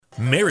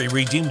Mary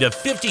redeemed a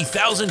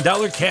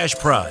 $50,000 cash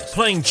prize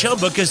playing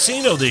Chumba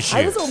Casino this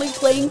year. I was only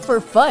playing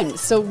for fun,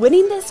 so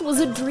winning this was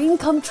a dream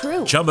come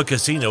true. Chumba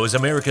Casino is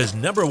America's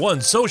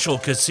 #1 social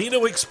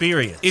casino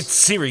experience. It's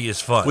serious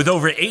fun. With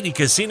over 80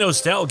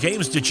 casino-style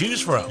games to choose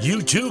from,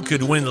 you too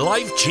could win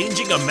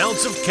life-changing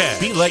amounts of cash.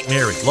 Be like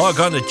Mary. Log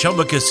on to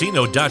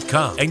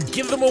ChumbaCasino.com and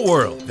give them a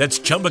whirl. That's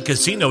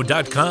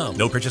ChumbaCasino.com.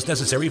 No purchase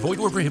necessary. Void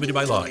where prohibited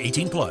by law.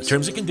 18 plus.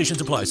 Terms and conditions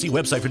apply. See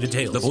website for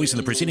details. The voice in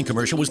the preceding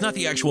commercial was not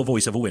the actual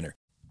voice of a winner.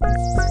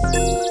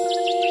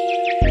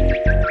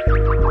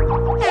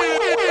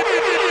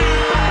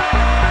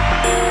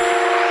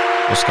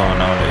 What's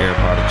going on to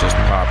everybody just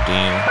popped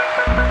in?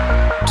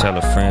 Tell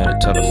a friend to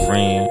tell a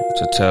friend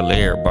to tell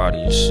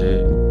everybody and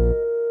shit.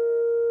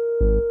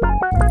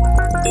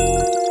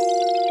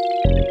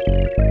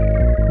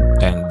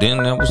 And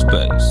then there was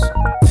bass.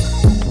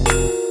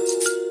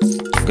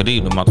 Good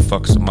evening,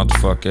 motherfuckers and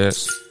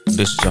motherfuckers.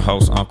 This is your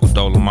host, Uncle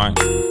Dolomite,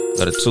 of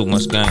the Too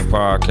Much Game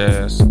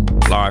Podcast,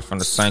 live from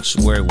the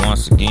sanctuary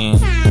once again.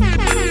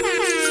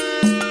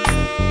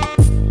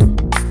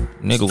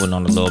 Nigga went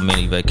on a little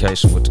mini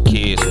vacation with the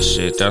kids and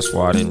shit. That's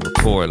why I didn't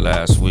record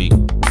last week.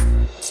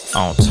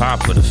 On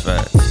top of the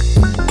fact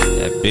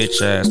that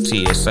bitch ass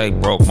TSA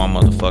broke my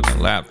motherfucking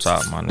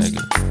laptop, my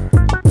nigga.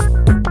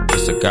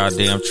 It's a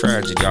goddamn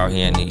tragedy out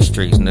here in these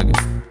streets, nigga.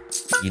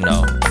 You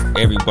know,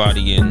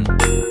 everybody in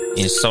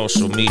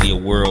social media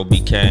world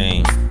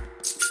became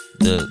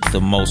the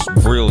most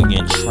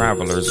brilliant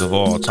travelers of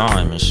all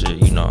time and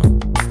shit, you know.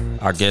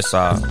 I guess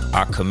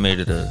I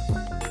committed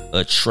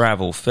a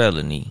travel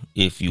felony,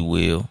 if you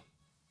will.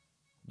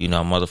 You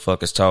know,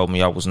 motherfuckers told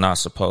me I was not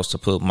supposed to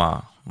put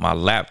my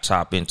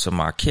laptop into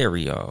my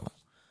carry-on.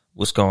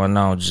 What's going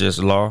on, Just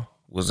Law?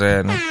 What's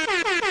happening?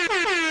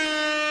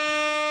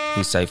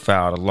 He say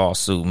file a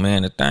lawsuit.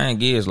 Man, the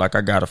thing is, like,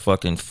 I gotta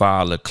fucking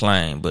file a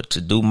claim. But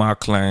to do my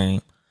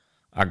claim,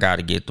 I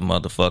gotta get the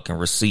motherfucking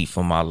receipt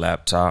for my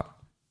laptop.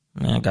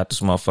 Man, I got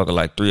this motherfucker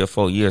like 3 or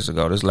 4 years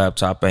ago. This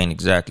laptop ain't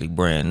exactly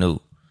brand new.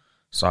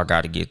 So I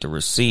gotta get the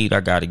receipt. I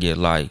gotta get,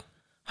 like,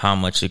 how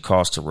much it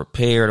costs to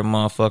repair the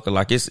motherfucker.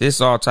 Like,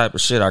 it's all type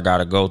of shit I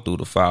gotta go through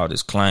to file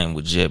this claim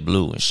with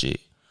JetBlue and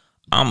shit.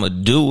 I'ma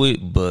do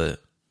it,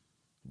 but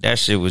that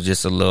shit was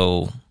just a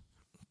little,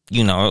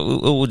 you know,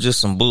 it was just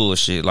some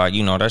bullshit. Like,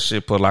 you know, that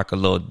shit put like a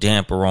little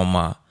damper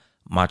on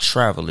my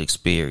travel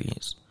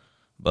experience.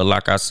 But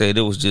like I said,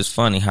 it was just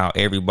funny how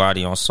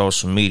everybody on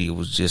social media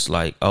was just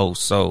like, oh,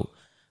 so,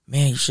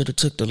 man, you should have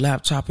took the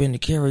laptop in the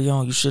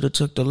carry-on. You should have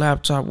took the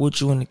laptop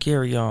with you in the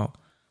carry-on.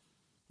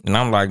 And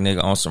I'm like,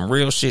 nigga, on some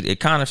real shit,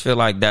 it kind of feel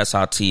like that's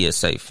how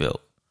TSA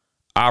felt.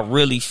 I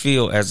really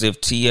feel as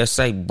if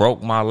TSA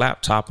broke my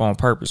laptop on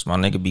purpose, my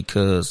nigga,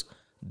 because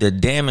the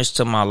damage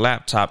to my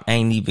laptop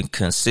ain't even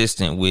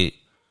consistent with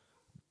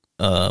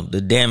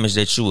the damage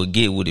that you would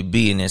get with it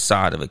being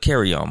inside of a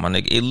carry-on, my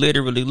nigga. It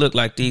literally looked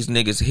like these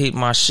niggas hit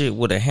my shit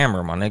with a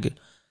hammer, my nigga.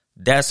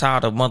 That's how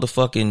the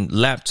motherfucking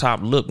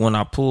laptop looked when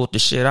I pulled the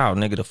shit out,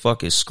 nigga. The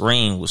fucking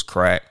screen was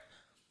cracked.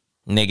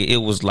 Nigga, it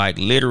was like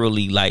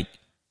literally like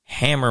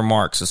hammer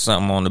marks or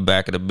something on the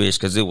back of the bitch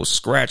because it was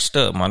scratched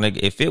up, my nigga.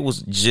 If it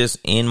was just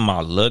in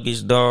my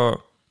luggage,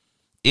 dog,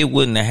 it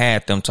wouldn't have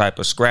had them type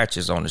of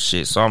scratches on the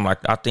shit. So I'm like,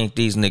 I think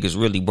these niggas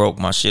really broke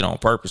my shit on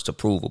purpose to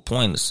prove a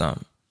point or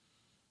something.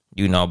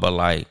 You know, but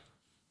like,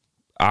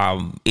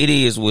 it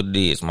is what it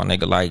is, my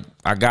nigga. Like,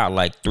 I got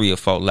like 3 or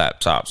 4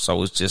 laptops.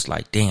 So it's just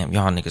like, damn,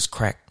 y'all niggas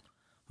cracked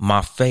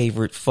my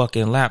favorite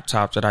fucking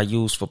laptop that I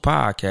use for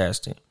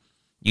podcasting.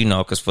 You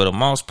know, because for the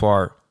most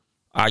part,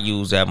 I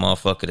use that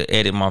motherfucker to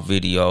edit my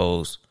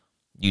videos,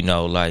 you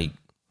know, like,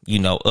 you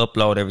know,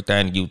 upload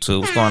everything to YouTube.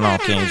 What's going on,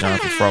 King John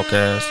from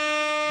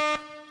Frocast?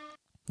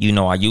 You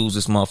know, I use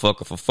this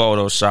motherfucker for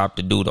Photoshop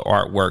to do the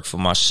artwork for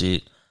my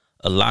shit.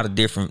 A lot of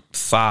different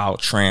file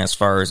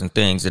transfers and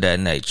things of that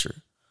nature.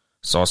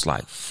 So it's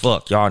like,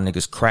 fuck, y'all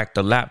niggas cracked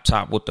the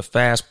laptop with the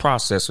fast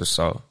processor.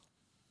 So,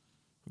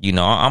 you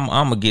know, I'm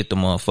going to get the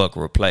motherfucker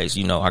replaced.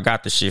 You know, I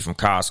got the shit from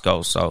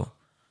Costco. So,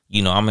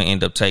 you know, I'm going to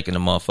end up taking the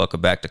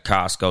motherfucker back to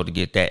Costco to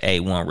get that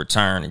A1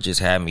 return and just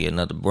have me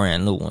another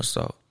brand new one.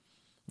 So,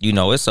 you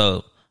know, it's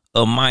a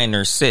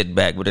minor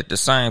setback, but at the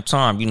same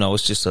time, you know,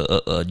 it's just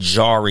a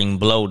jarring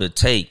blow to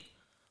take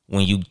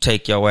when you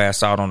take your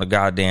ass out on the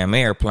goddamn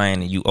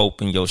airplane and you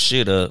open your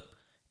shit up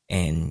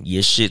and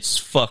your shit's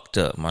fucked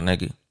up, my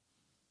nigga.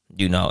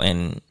 You know,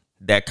 and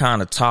that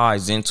kind of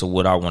ties into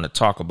what I want to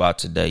talk about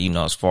today, you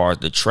know, as far as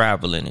the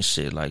traveling and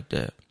shit like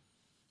that.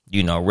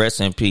 You know,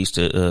 rest in peace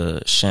to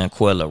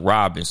Shanquella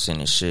Robinson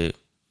and shit.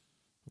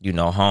 You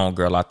know,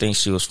 homegirl, I think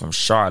she was from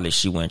Charlotte.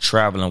 She went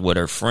traveling with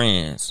her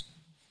friends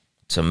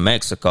to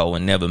Mexico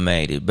and never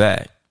made it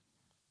back.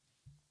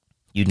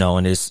 You know,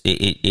 and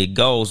it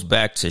goes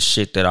back to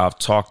shit that I've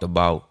talked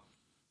about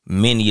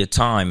many a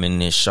time in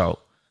this show.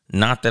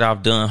 Not that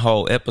I've done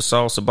whole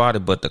episodes about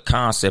it, but the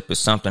concept is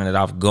something that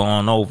I've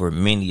gone over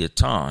many a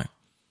time.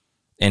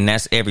 And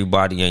that's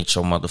everybody ain't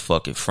your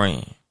motherfucking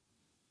friend.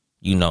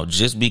 You know,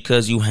 just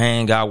because you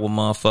hang out with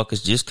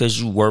motherfuckers, just because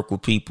you work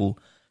with people,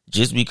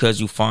 just because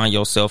you find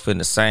yourself in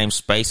the same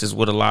spaces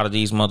with a lot of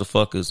these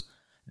motherfuckers,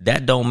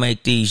 that don't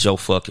make these your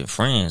fucking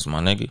friends, my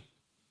nigga.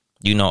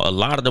 You know, a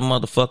lot of the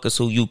motherfuckers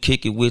who you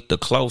kick it with the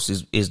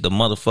closest is the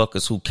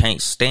motherfuckers who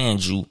can't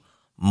stand you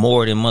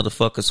more than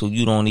motherfuckers who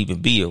you don't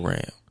even be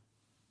around.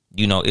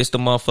 You know, it's the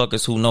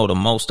motherfuckers who know the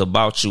most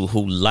about you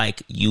who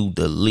like you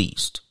the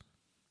least.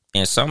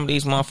 And some of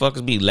these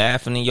motherfuckers be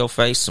laughing in your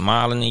face,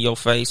 smiling in your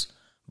face,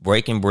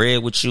 breaking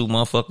bread with you,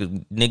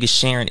 motherfuckers, niggas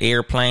sharing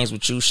airplanes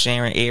with you,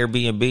 sharing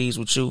Airbnbs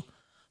with you.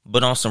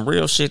 But on some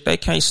real shit, they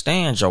can't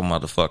stand your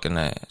motherfucking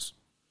ass.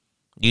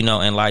 You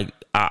know, and like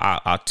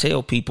I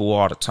tell people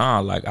all the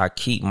time, like I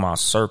keep my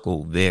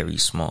circle very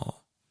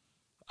small.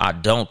 I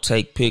don't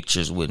take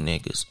pictures with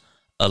niggas.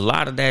 A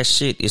lot of that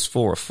shit is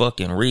for a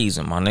fucking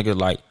reason, my nigga.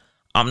 Like,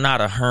 I'm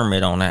not a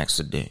hermit on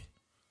accident.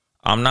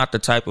 I'm not the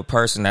type of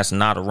person that's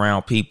not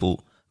around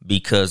people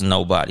because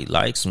nobody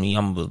likes me.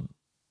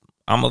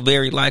 I'm a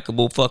very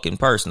likable fucking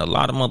person. A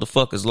lot of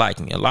motherfuckers like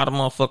me. A lot of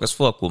motherfuckers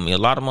fuck with me. A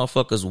lot of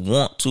motherfuckers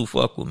want to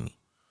fuck with me.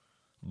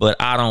 But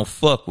I don't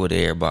fuck with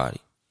everybody.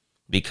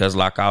 Because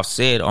like I've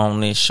said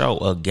on this show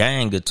a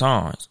gang of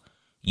times,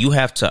 you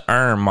have to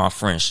earn my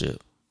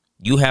friendship.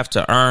 You have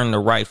to earn the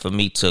right for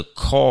me to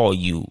call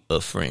you a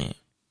friend.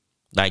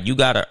 Like, you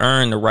got to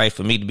earn the right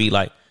for me to be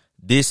like,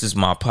 this is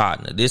my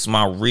partner. This is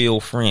my real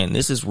friend.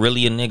 This is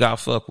really a nigga I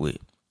fuck with.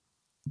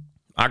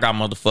 I got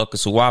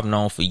motherfuckers who I've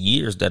known for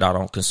years that I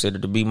don't consider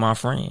to be my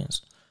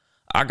friends.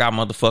 I got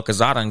motherfuckers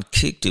I done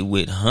kicked it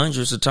with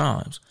hundreds of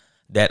times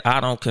that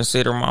I don't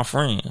consider my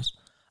friends.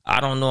 I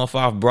don't know if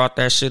I've brought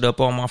that shit up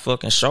on my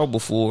fucking show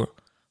before,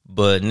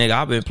 but nigga,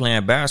 I've been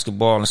playing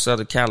basketball in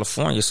Southern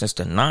California since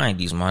the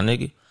 90s, my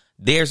nigga.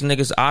 There's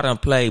niggas I done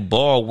played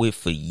ball with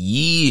for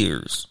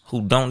years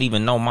who don't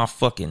even know my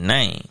fucking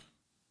name.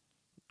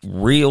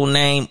 Real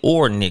name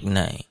or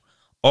nickname.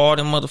 All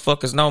them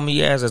motherfuckers know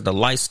me as the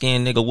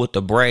light-skinned nigga with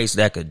the braids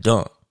that could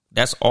dunk.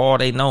 That's all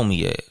they know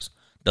me as.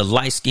 The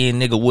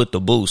light-skinned nigga with the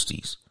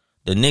boosties.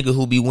 The nigga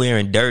who be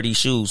wearing dirty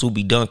shoes who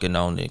be dunking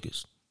on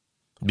niggas.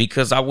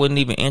 Because I wouldn't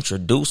even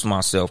introduce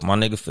myself, my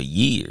nigga, for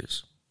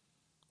years.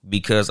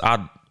 Because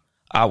I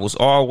was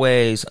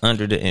always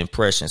under the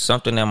impression,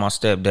 something that my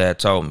stepdad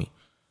told me,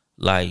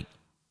 like,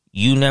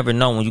 you never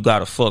know when you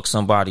gotta fuck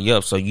somebody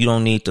up, so you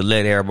don't need to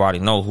let everybody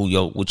know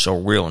what your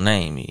real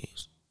name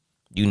is.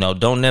 You know,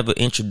 don't never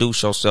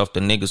introduce yourself to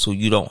niggas who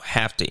you don't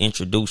have to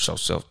introduce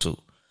yourself to.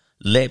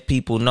 Let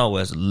people know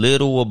as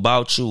little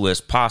about you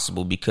as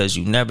possible, because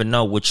you never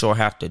know what you'll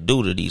have to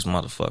do to these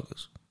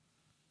motherfuckers.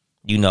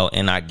 You know,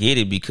 and I get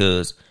it,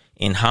 because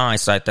in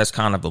hindsight, that's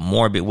kind of a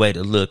morbid way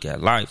to look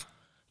at life.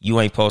 You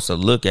ain't supposed to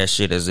look at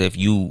shit as if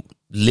you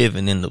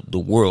living in the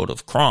world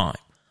of crime.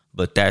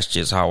 But that's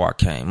just how I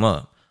came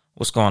up.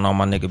 What's going on,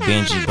 my nigga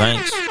Benji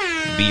Banks?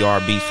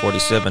 BRB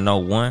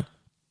 4701.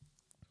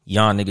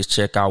 Y'all niggas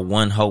check out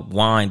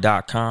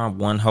onehopewine.com.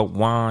 One Hope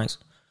Wines.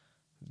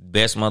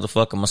 Best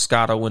motherfucking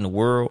Moscato in the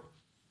world.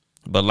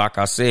 But like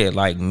I said,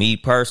 like me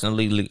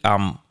personally,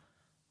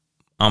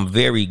 I'm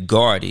very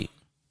guarded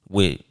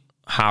with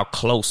how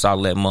close I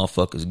let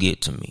motherfuckers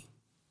get to me.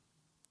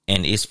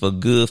 And it's for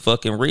good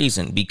fucking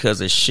reason,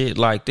 because of shit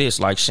like this.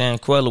 Like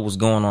Shanquella was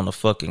going on a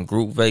fucking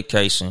group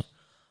vacation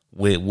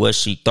with what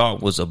she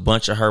thought was a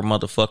bunch of her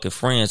motherfucking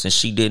friends, and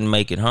she didn't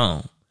make it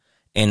home.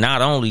 And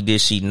not only did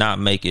she not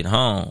make it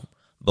home,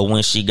 but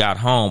when she got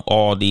home,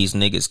 all these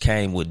niggas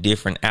came with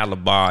different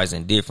alibis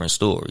and different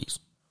stories.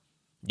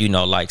 You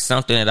know, like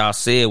something that I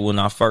said when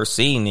I first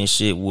seen this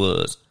shit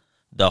was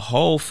the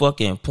whole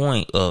fucking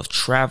point of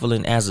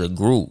traveling as a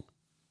group,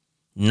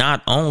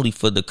 not only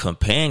for the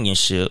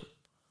companionship,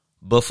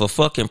 but for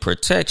fucking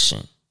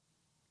protection.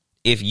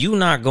 If you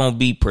not gonna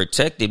be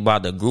protected by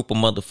the group of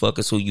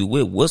motherfuckers who you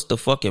with, what's the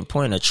fucking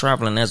point of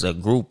traveling as a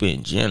group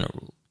in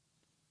general?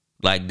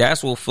 Like,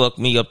 that's what fucked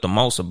me up the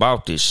most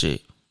about this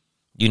shit.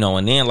 You know,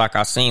 and then like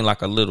I seen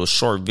like a little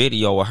short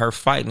video of her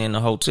fighting in the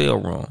hotel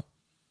room.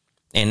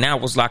 And that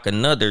was like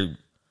another,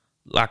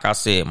 like I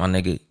said, my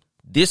nigga,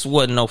 this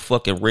wasn't no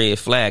fucking red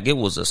flag. It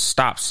was a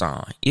stop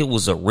sign. It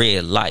was a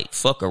red light.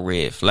 Fuck a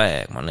red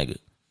flag, my nigga.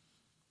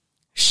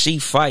 She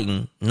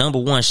fighting. Number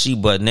one, she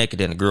butt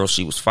naked, and the girl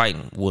she was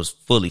fighting was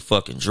fully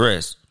fucking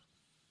dressed.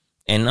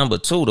 And number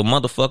two, the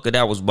motherfucker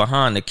that was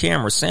behind the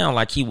camera sounded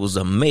like he was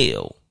a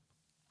male.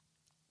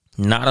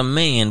 Not a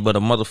man, but a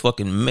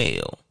motherfucking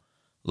male.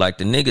 Like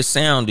the nigga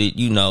sounded,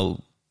 you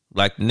know,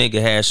 like the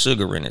nigga had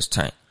sugar in his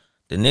tank.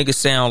 The nigga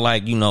sound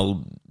like, you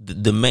know,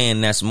 the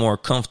man that's more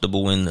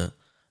comfortable in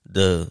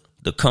the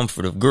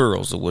comfort of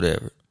girls or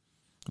whatever.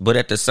 But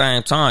at the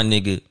same time,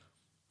 nigga,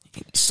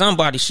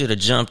 somebody should have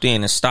jumped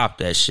in and stopped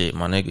that shit,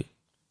 my nigga.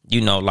 You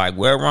know, like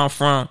where I'm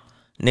from,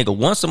 nigga,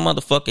 once a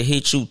motherfucker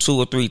hit you 2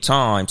 or 3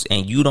 times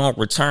and you don't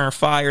return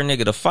fire,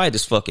 nigga, the fight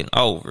is fucking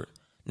over.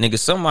 Nigga,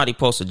 somebody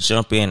supposed to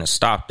jump in and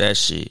stop that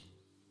shit.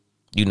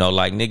 You know,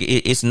 like, nigga,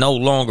 it's no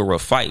longer a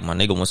fight, my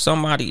nigga. When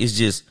somebody is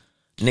just,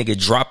 nigga,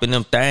 dropping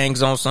them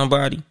things on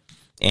somebody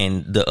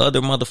and the other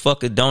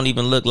motherfucker don't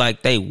even look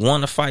like they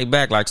want to fight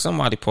back, like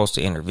somebody supposed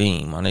to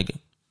intervene, my nigga.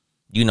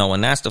 You know,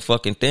 and that's the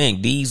fucking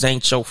thing. These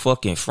ain't your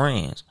fucking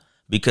friends.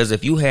 Because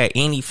if you had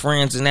any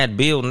friends in that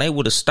building, they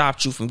would have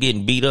stopped you from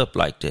getting beat up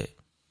like that.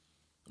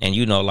 And,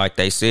 you know, like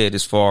they said,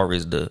 as far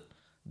as the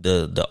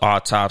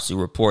autopsy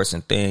reports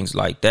and things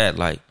like that,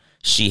 like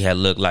she had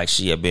looked like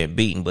she had been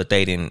beaten, but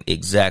they didn't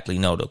exactly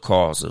know the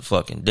cause of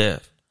fucking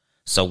death.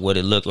 So what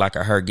it looked like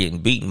of her getting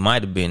beaten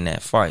might have been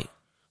that fight.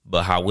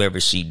 But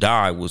however she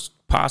died was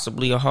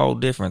possibly a whole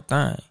different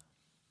thing.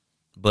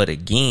 But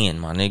again,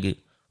 my nigga,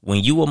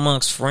 when you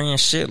amongst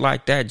friends, shit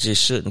like that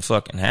just shouldn't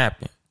fucking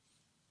happen.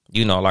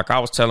 You know, like I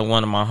was telling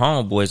one of my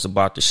homeboys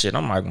about the shit.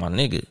 I'm like, my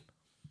nigga,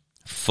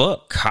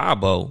 fuck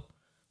Cabo.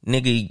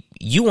 Nigga,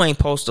 you ain't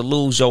supposed to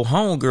lose your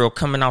homegirl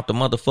coming out the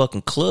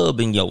motherfucking club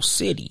in your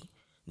city.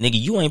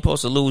 Nigga, you ain't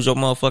supposed to lose your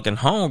motherfucking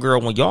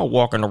homegirl when y'all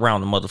walking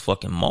around the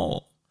motherfucking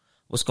mall.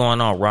 What's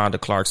going on,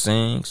 Rhonda Clark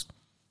sings?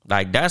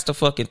 Like, that's the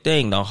fucking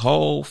thing. The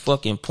whole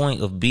fucking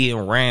point of being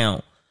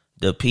around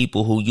the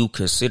people who you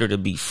consider to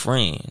be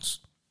friends.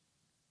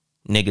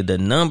 Nigga, the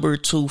number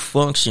 2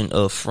 function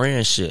of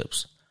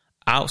friendships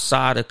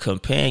outside of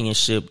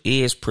companionship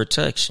is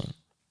protection.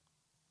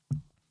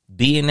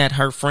 Being that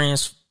her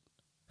friends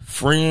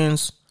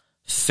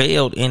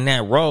failed in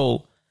that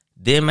role,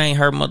 them ain't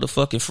her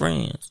motherfucking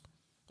friends.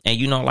 And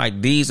you know,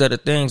 like, these are the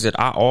things that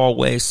I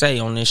always say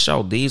on this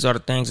show. These are the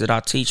things that I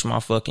teach my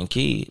fucking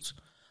kids.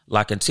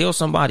 Like, until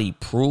somebody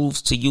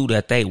proves to you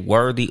that they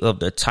worthy of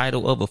the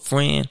title of a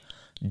friend,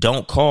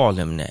 don't call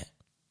them that.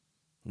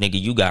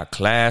 Nigga, you got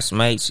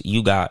classmates,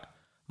 you got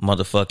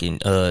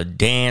motherfucking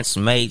dance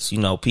mates, you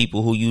know,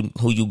 people who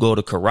you go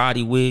to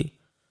karate with.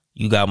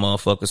 You got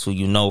motherfuckers who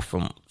you know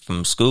from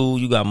school.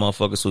 You got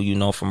motherfuckers who you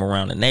know from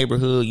around the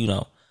neighborhood. You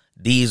know,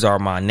 these are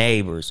my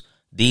neighbors.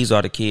 These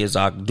are the kids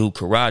I do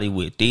karate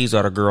with. These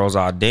are the girls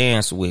I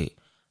dance with.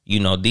 You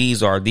know,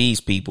 these are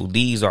these people.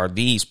 These are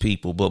these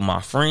people. But my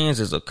friends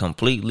is a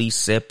completely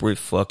separate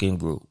fucking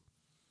group.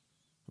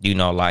 You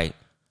know, like,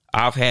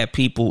 I've had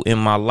people in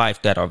my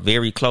life that are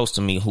very close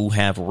to me who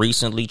have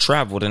recently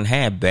traveled and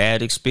had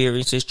bad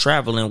experiences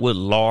traveling with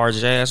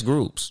large ass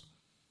groups.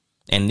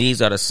 And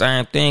these are the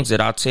same things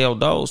that I tell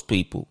those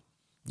people.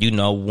 You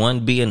know,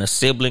 one being a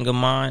sibling of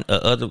mine,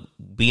 the other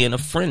being a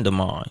friend of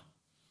mine.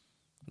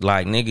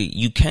 Like, nigga,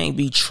 you can't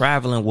be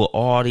traveling with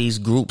all these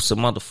groups of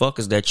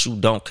motherfuckers that you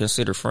don't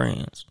consider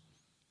friends.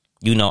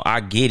 You know,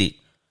 I get it.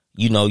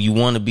 You know, you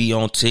want to be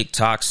on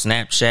TikTok,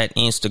 Snapchat,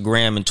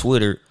 Instagram, and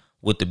Twitter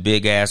with the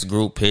big ass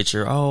group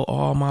picture. Oh,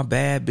 all my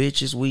bad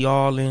bitches, we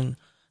all in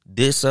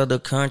this other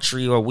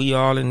country, or we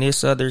all in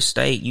this other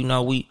state. You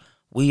know,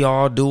 we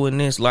all doing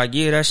this. Like,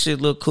 yeah, that shit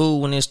look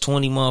cool when there's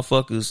 20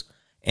 motherfuckers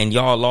and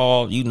y'all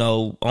all, you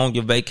know, on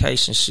your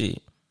vacation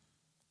shit.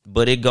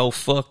 But it go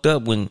fucked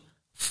up when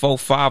 4,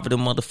 5 of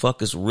them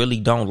motherfuckers really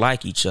don't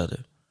like each other.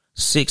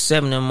 6,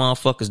 7 of them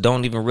motherfuckers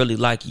don't even really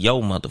like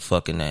your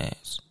motherfucking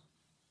ass.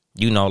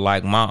 You know,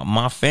 like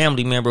my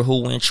family member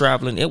who went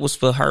traveling, it was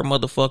for her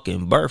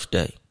motherfucking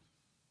birthday.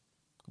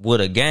 With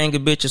a gang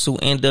of bitches who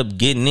end up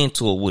getting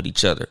into it with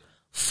each other.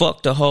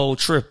 Fuck the whole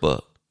trip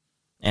up.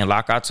 And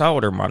like I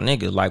told her, my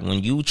nigga, like,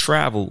 when you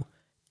travel,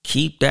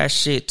 keep that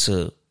shit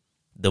to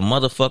the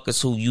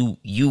motherfuckers who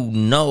you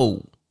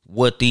know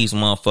what these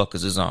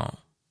motherfuckers is on.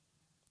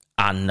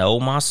 I know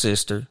my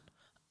sister.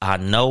 I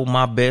know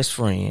my best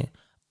friend.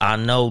 I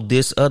know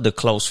this other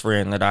close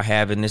friend that I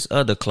have and this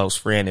other close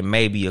friend and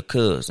maybe a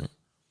cousin.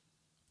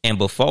 And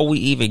before we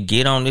even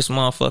get on this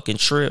motherfucking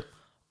trip,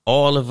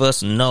 all of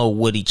us know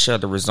what each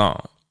other is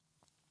on.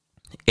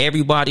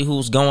 Everybody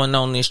who's going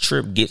on this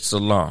trip gets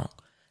along.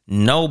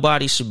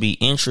 Nobody should be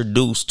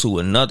introduced to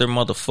another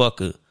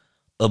motherfucker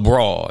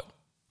abroad.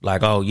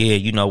 Like, oh yeah,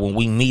 you know, when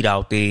we meet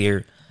out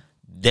there,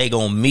 they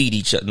gonna meet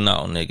each other.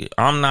 No, nigga,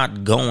 I'm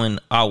not going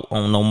out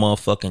on no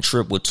motherfucking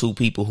trip with 2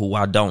 people who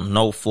I don't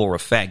know for a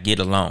fact get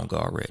along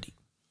already.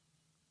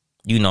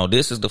 You know,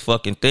 this is the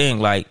fucking thing.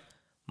 Like,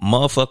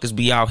 motherfuckers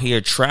be out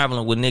here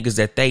traveling with niggas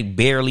that they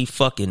barely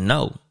fucking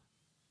know.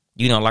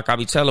 You know, like I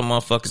be telling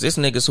motherfuckers, it's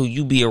niggas who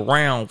you be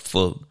around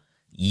for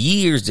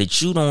years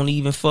that you don't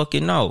even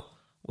fucking know.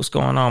 What's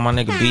going on, my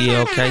nigga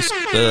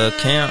BLK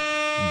Camp,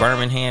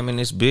 Birmingham in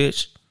this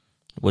bitch?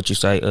 What you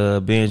say,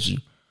 Benji?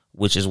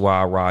 Which is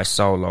why I ride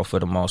solo for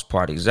the most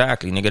part.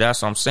 Exactly, nigga.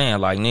 That's what I'm saying.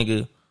 Like,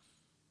 nigga,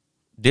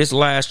 this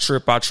last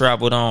trip I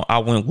traveled on, I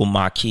went with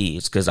my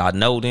kids because I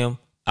know them.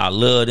 I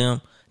love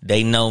them.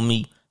 They know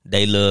me.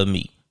 They love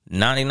me.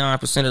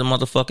 99% of the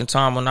motherfucking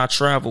time when I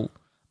travel,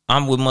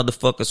 I'm with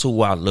motherfuckers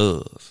who I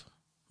love.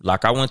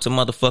 Like, I went to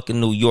motherfucking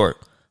New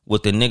York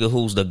with the nigga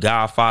who's the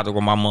godfather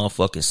of my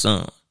motherfucking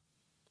son.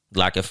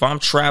 Like, if I'm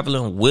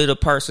traveling with a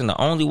person,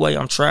 the only way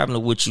I'm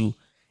traveling with you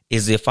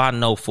is if I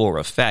know for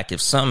a fact,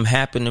 if something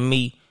happened to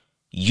me,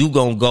 you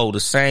gonna go the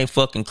same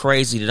fucking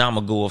crazy that I'm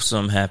gonna go if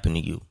something happened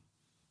to you.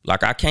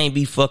 Like, I can't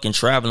be fucking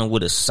traveling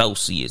with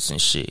associates and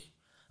shit.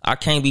 I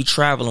can't be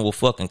traveling with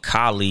fucking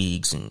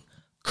colleagues and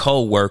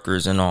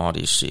co-workers and all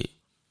this shit.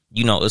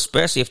 You know,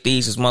 especially if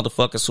these is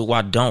motherfuckers who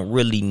I don't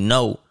really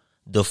know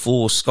the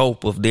full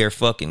scope of their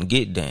fucking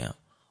get down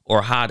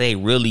or how they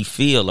really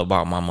feel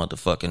about my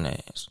motherfucking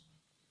ass.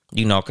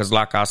 You know, because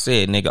like I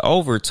said, nigga,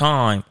 over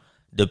time,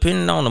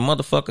 depending on the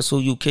motherfuckers who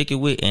you kick it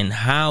with and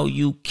how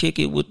you kick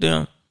it with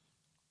them,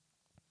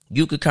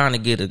 you could kind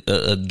of get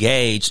a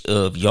gauge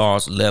of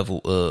y'all's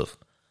level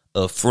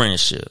of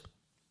friendship.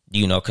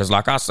 You know, because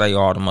like I say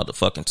all the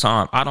motherfucking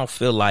time, I don't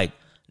feel like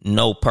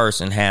no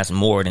person has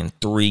more than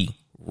 3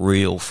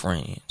 real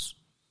friends.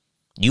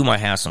 You might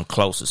have some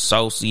close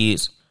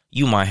associates.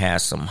 You might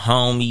have some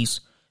homies.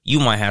 You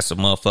might have some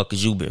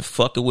motherfuckers you've been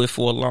fucking with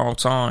for a long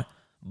time.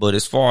 But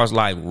as far as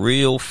like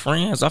real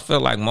friends, I feel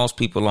like most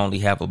people only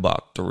have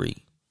about 3.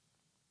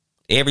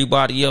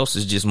 Everybody else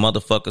is just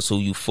motherfuckers who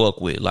you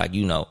fuck with. Like,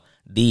 you know,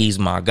 these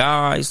my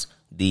guys,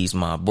 these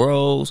my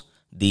bros,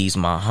 these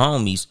my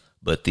homies.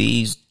 But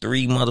these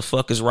 3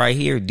 motherfuckers right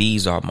here,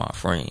 these are my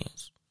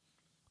friends.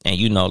 And,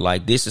 you know,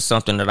 like this is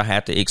something that I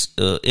had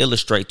to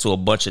illustrate to a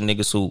bunch of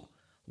niggas who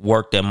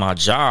worked at my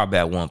job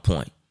at one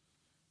point.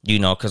 You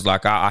know, because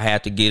like I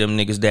had to get them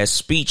niggas that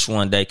speech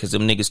one day because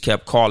them niggas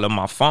kept calling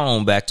my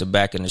phone back to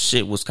back. And the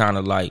shit was kind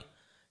of like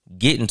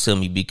getting to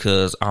me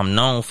because I'm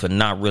known for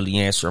not really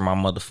answering my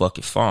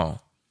motherfucking phone.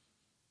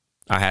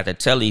 I had to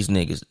tell these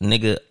niggas,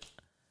 nigga,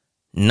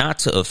 not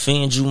to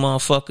offend you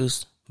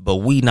motherfuckers, but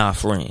we not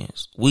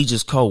friends. We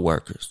just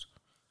co-workers.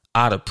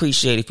 I'd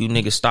appreciate if you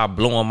niggas stop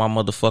blowing my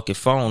motherfucking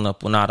phone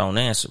up when I don't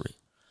answer it.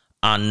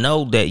 I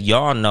know that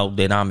y'all know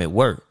that I'm at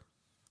work.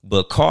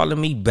 But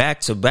calling me back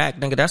to back,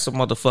 nigga, that's a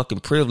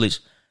motherfucking privilege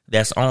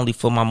that's only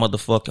for my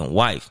motherfucking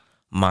wife,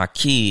 my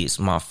kids,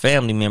 my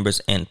family members,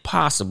 and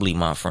possibly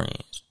my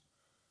friends.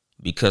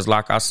 Because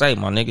like I say,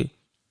 my nigga,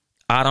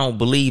 I don't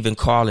believe in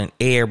calling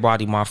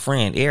everybody my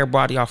friend.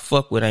 Everybody I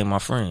fuck with ain't my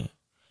friend.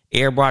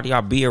 Everybody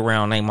I be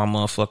around ain't my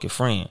motherfucking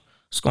friend.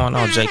 What's going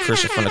on, Jay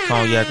Christian from the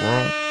Cognac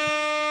Room?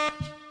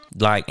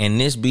 Like, and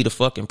this be the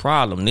fucking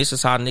problem. This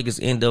is how niggas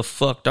end up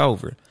fucked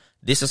over.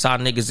 This is how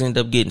niggas end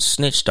up getting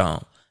snitched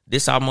on.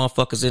 This how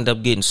motherfuckers end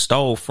up getting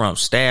stole from,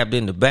 stabbed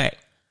in the back.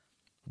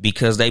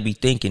 Because they be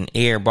thinking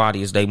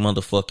everybody is their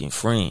motherfucking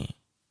friend.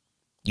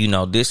 You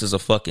know, this is a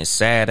fucking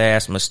sad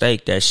ass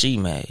mistake that she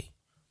made.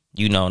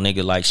 You know,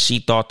 nigga, like she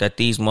thought that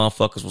these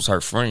motherfuckers was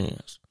her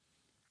friends.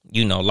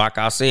 You know, like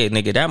I said,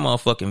 nigga, that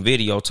motherfucking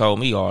video told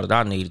me all that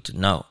I needed to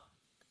know.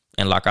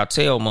 And like I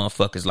tell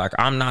motherfuckers, like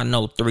I'm not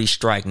no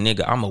 3-strike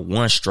nigga. I'm a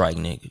 1-strike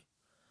nigga.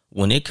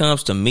 When it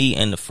comes to me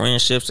and the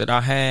friendships that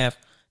I have,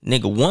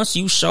 nigga, once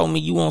you show me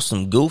you on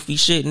some goofy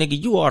shit,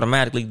 nigga, you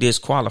automatically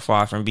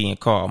disqualified from being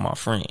called my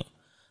friend.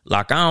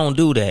 Like, I don't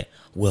do that.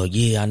 Well,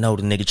 yeah, I know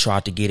the nigga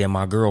tried to get at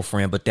my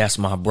girlfriend, but that's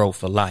my bro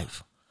for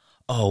life.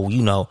 Oh,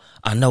 you know,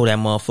 I know that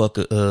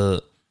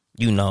motherfucker,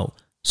 you know,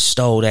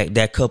 stole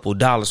that couple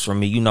dollars from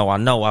me. You know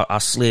I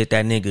slid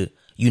that nigga,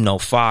 you know,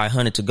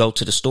 $500 to go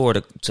to the store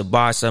to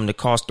buy something that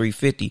cost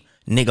 $350.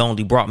 Nigga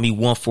only brought me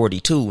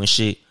 $142 and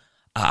shit.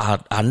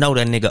 I know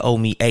that nigga owe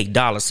me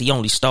 $8. He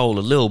only stole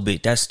a little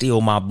bit. That's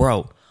still my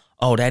bro.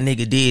 Oh, that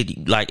nigga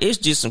did. Like, it's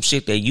just some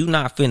shit that you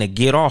not finna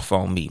get off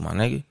on me, my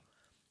nigga.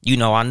 You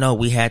know, I know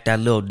we had that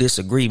little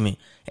disagreement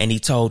and he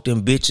told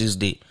them bitches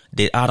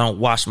that I don't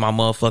wash my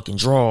motherfucking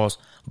drawers,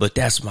 but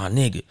that's my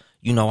nigga.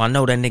 You know, I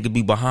know that nigga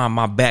be behind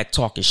my back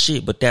talking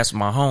shit, but that's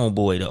my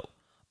homeboy though.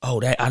 Oh,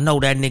 I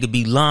know that nigga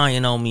be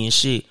lying on me and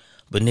shit,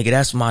 but nigga,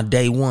 that's my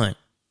day one.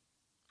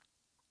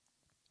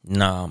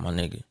 Nah, my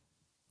nigga.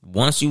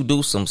 Once you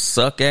do some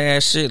suck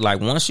ass shit, like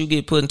once you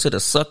get put into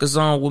the sucker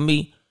zone with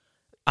me,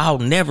 I'll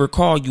never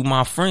call you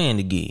my friend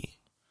again.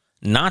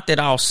 Not that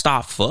I'll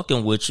stop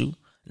fucking with you.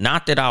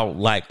 Not that I'll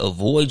like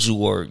avoid you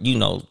or, you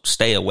know,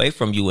 stay away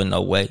from you in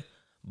no way.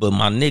 But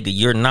my nigga,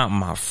 you're not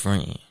my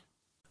friend.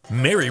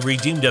 Mary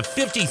redeemed a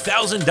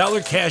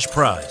 $50,000 cash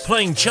prize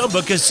playing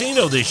Chumba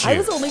Casino this year. I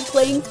was only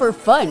playing for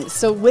fun,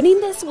 so winning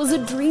this was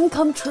a dream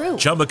come true.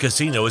 Chumba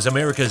Casino is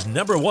America's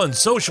 #1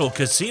 social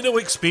casino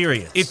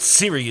experience. It's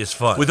serious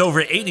fun. With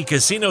over 80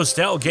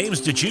 casino-style games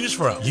to choose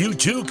from, you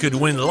too could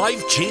win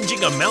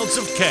life-changing amounts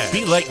of cash.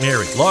 Be like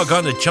Mary. Log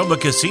on to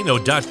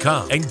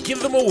ChumbaCasino.com and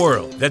give them a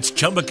whirl. That's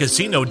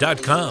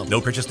ChumbaCasino.com.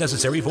 No purchase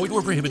necessary. Void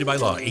where prohibited by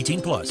law.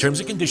 18+. Terms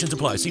and conditions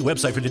apply. See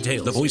website for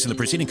details. The voice in the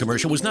preceding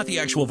commercial was not the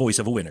actual voice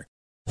of a winner.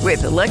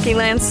 With the Lucky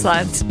Land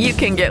Slots, you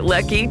can get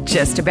lucky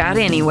just about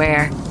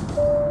anywhere.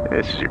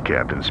 This is your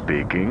captain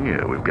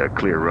speaking. We've got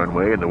clear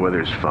runway and the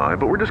weather's fine,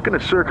 but we're just going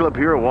to circle up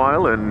here a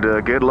while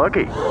and get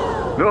lucky.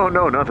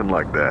 No, nothing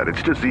like that.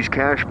 It's just these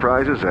cash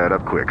prizes add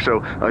up quick. So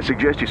I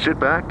suggest you sit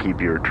back,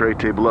 keep your tray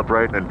table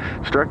upright, and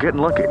start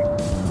getting lucky.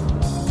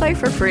 Play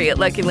for free at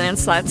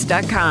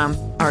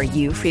LuckyLandSlots.com. Are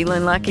you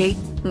feeling lucky?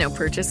 No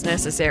purchase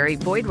necessary.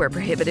 Void where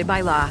prohibited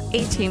by law.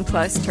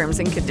 18+ terms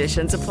and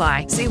conditions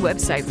apply. See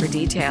website for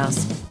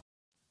details.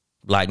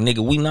 Like,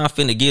 nigga, we not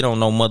finna get on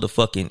no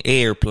motherfucking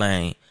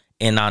airplane.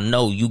 And I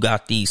know you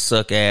got these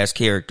suck ass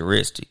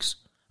characteristics.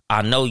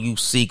 I know you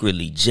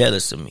secretly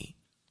jealous of me.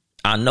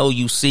 I know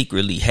you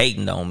secretly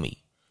hating on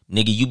me.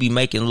 Nigga, you be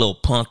making little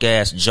punk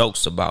ass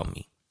jokes about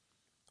me.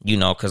 You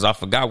know, cause I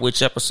forgot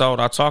which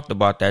episode I talked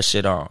about that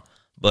shit on.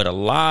 But a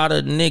lot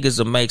of niggas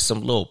will make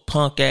some little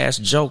punk ass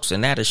jokes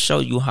and that'll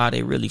show you how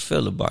they really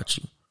feel about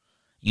you.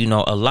 You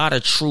know, a lot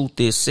of truth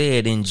is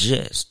said in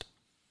jest.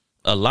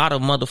 A lot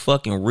of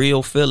motherfucking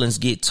real feelings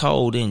get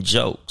told in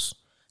jokes.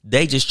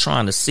 They just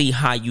trying to see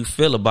how you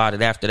feel about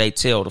it after they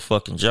tell the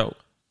fucking joke.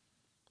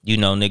 You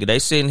know, nigga, they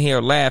sitting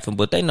here laughing,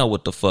 but they know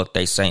what the fuck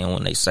they saying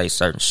when they say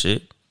certain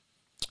shit.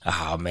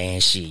 Oh, man,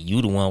 shit,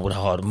 you the one with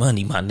all the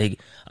money, my nigga.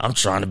 I'm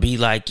trying to be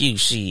like you,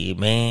 shit,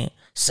 man.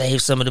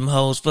 Save some of them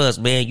hoes for us,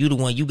 man. You the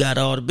one, you got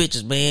all the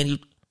bitches, man.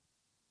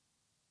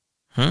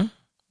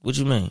 What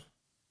you mean?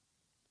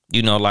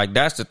 You know, like,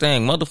 that's the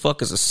thing.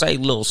 Motherfuckers will say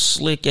little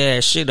slick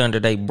ass shit under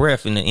their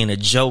breath in a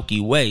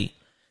jokey way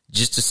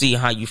just to see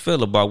how you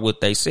feel about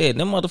what they said.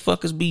 Them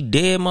motherfuckers be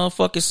dead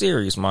motherfucking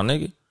serious, my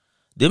nigga.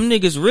 Them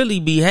niggas really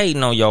be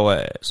hating on your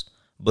ass.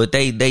 But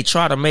they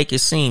try to make it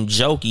seem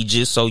jokey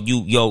just so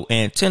your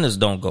antennas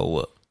don't go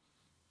up.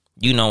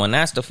 You know, and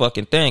that's the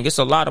fucking thing. It's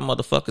a lot of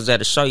motherfuckers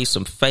that'll show you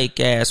some fake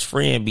ass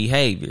friend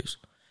behaviors.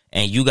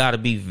 And you got to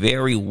be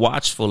very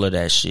watchful of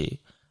that shit.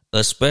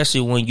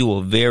 Especially when you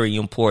a very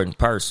important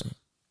person.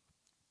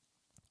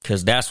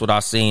 Because that's what I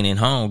seen in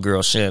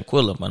Homegirl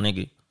Shanquilla, my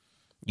nigga.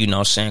 You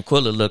know,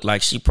 Shanquilla looked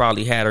like she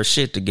probably had her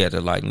shit together.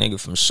 Like, nigga,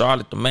 from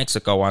Charlotte to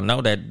Mexico, I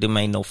know that them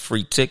ain't no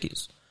free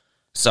tickets.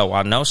 So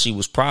I know she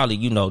was probably,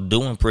 you know,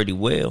 doing pretty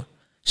well.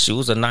 She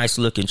was a nice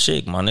looking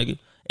chick, my nigga.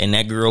 And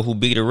that girl who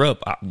beat her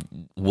up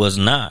was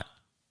not.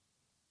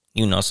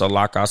 You know, so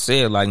like I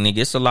said, like, nigga,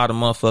 it's a lot of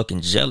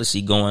motherfucking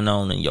jealousy going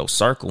on in your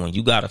circle. And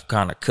you got to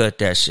kind of cut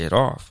that shit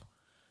off.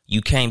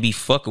 You can't be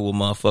fucking with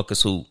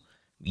motherfuckers who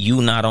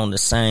you not on the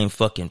same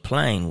fucking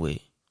plane with.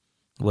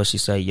 What she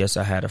say? Yes,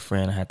 I had a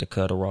friend. I had to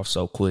cut her off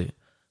so quick.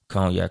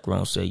 Cognac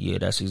Room said, yeah,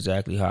 that's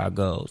exactly how it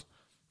goes.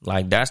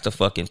 Like, that's the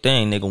fucking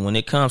thing, nigga. When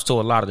it comes to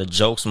a lot of the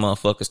jokes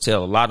motherfuckers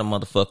tell, a lot of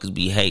motherfuckers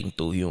be hating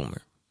through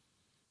humor.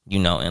 You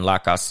know, and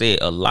like I said,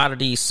 a lot of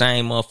these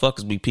same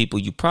motherfuckers be people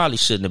you probably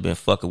shouldn't have been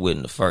fucking with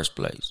in the first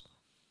place.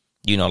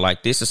 You know,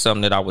 like, this is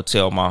something that I would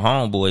tell my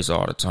homeboys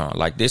all the time.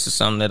 Like, this is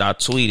something that I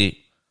tweeted.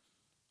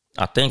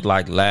 I think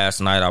like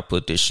last night I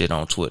put this shit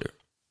on Twitter.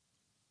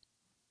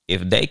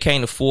 If they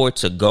can't afford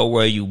to go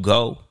where you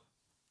go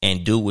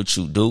and do what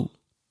you do,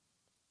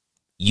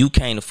 you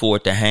can't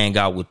afford to hang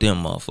out with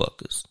them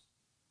motherfuckers.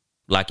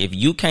 Like, if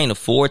you can't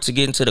afford to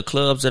get into the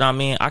clubs that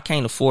I'm in, I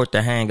can't afford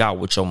to hang out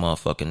with your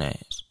motherfucking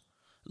ass.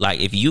 Like,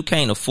 if you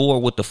can't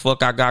afford what the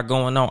fuck I got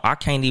going on, I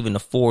can't even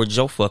afford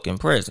your fucking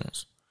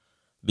presence.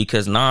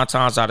 Because 9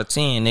 times out of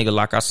 10, nigga,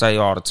 like I say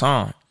all the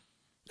time,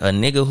 a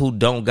nigga who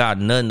don't got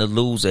nothing to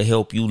lose will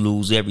help you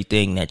lose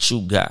everything that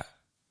you got.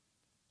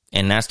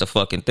 And that's the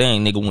fucking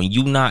thing, nigga. When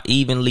you not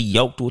evenly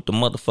yoked with the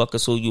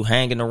motherfuckers who you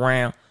hanging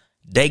around,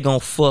 they gon'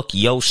 fuck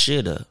your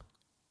shit up.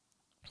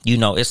 You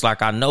know, it's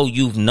like, I know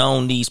you've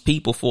known these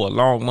people for a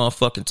long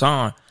motherfucking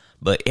time,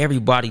 but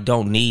everybody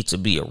don't need to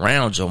be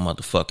around your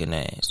motherfucking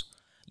ass.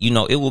 You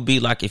know, it would be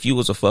like if you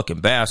was a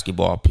fucking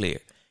basketball player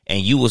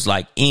and you was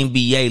like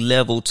NBA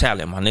level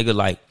talent, my nigga,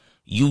 like,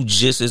 you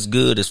just as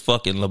good as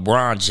fucking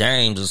LeBron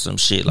James or some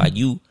shit. Like,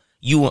 you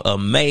an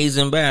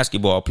amazing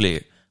basketball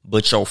player,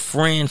 but your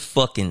friend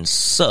fucking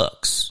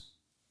sucks.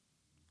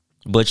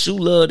 But you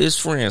love this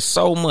friend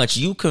so much,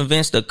 you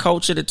convinced the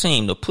coach of the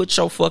team to put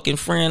your fucking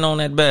friend on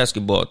that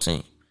basketball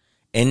team.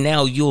 And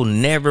now you'll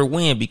never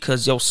win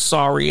because your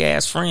sorry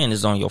ass friend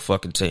is on your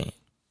fucking team.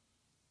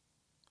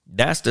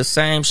 That's the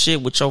same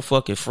shit with your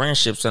fucking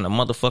friendships and the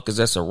motherfuckers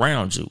that's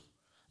around you.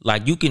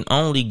 Like, you can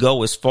only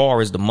go as far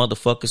as the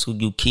motherfuckers who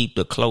you keep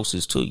the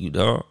closest to you,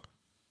 dog.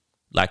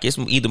 Like, it's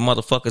either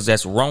motherfuckers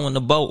that's rowing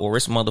the boat or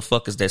it's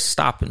motherfuckers that's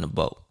stopping the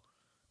boat.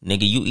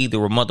 Nigga, you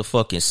either a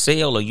motherfucking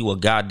sail or you a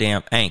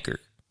goddamn anchor.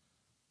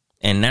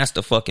 And that's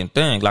the fucking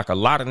thing. Like, a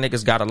lot of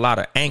niggas got a lot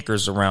of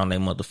anchors around their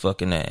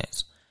motherfucking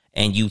ass.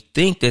 And you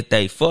think that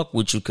they fuck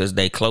with you because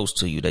they close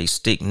to you. They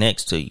stick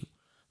next to you.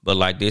 But,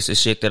 like, this is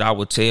shit that I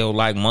would tell,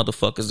 like,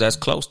 motherfuckers that's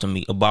close to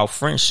me about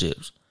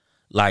friendships.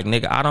 Like,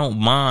 nigga, I don't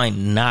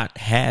mind not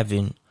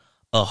having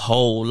a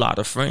whole lot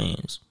of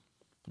friends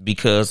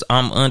because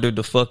I'm under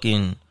the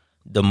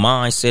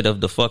mindset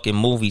of the fucking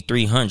movie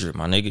 300,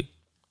 my nigga.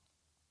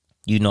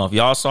 You know, if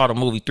y'all saw the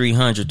movie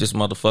 300, this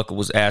motherfucker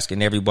was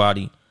asking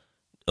everybody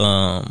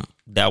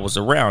that was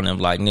around him,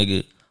 like,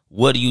 nigga,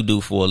 what do you do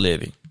for a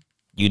living?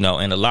 You know,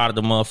 and a lot of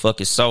the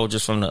motherfucking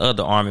soldiers from the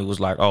other army was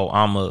like, oh,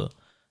 I'm a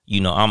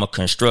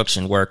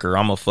construction worker.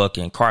 I'm a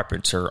fucking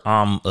carpenter.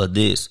 I'm a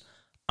this.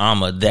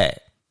 I'm a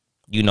that.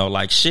 You know,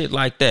 like shit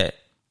like that.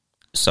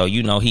 So,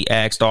 you know, he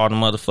asked all the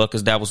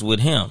motherfuckers that was with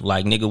him,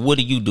 like, nigga, what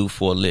do you do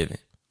for a living?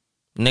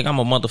 Nigga, I'm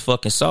a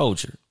motherfucking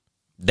soldier.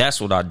 That's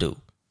what I do.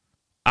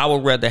 I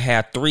would rather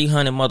have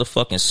 300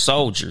 motherfucking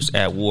soldiers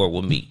at war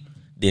with me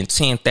than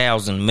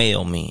 10,000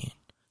 mailmen,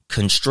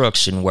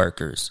 construction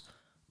workers,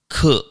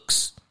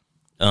 cooks,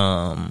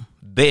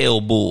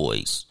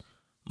 bellboys,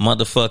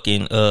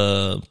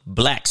 motherfucking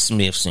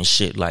blacksmiths and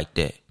shit like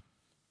that.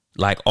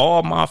 Like,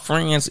 all my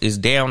friends is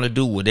down to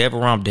do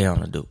whatever I'm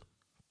down to do.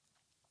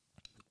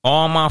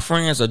 All my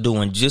friends are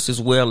doing just as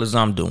well as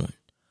I'm doing.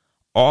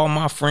 All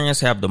my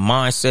friends have the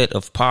mindset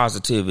of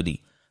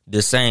positivity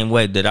the same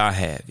way that I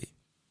have it.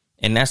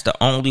 And that's the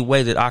only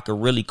way that I could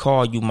really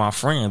call you my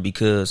friend,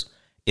 because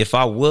if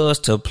I was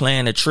to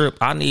plan a trip,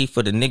 I need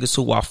for the niggas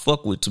who I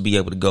fuck with to be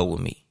able to go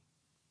with me.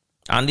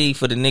 I need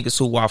for the niggas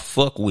who I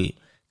fuck with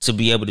to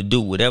be able to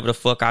do whatever the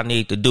fuck I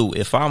need to do.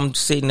 If I'm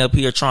sitting up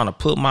here trying to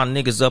put my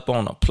niggas up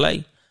on a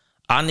play,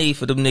 I need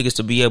for them niggas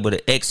to be able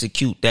to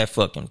execute that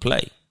fucking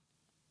play.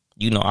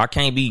 You know, I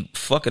can't be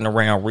fucking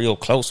around real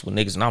close with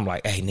niggas and I'm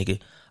like, hey, nigga,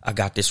 I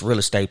got this real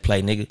estate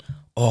play, nigga.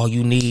 All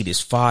you need is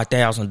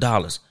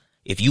 $5,000.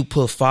 If you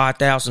put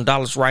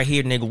 $5,000 right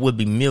here, nigga, we'll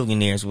be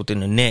millionaires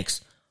within the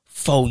next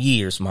 4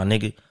 years, my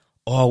nigga.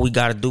 All we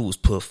got to do is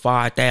put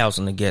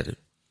 5,000 together.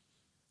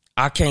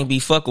 I can't be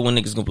fucking when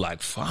niggas gonna be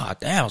like,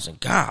 5,000,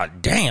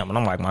 god damn. And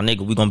I'm like, my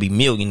nigga, we gonna be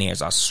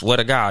millionaires. I swear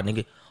to God,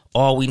 nigga.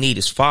 All we need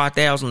is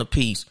 5,000 a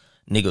piece.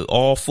 Nigga,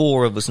 all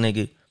 4 of us,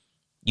 nigga.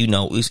 You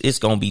know, it's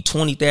gonna be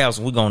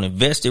 20,000. We're gonna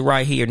invest it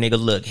right here, nigga.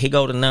 Look, here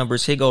go the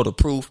numbers. Here go the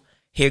proof.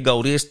 Here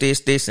go this,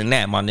 and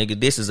that, my nigga.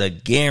 This is a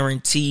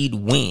guaranteed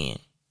win.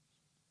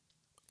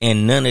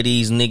 And none of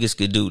these niggas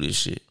could do this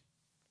shit.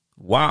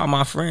 Why am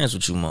I friends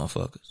with you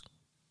motherfuckers?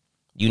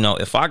 You know,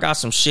 if I got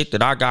some shit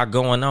that I got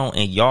going on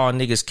and y'all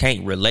niggas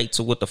can't relate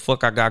to what the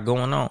fuck I got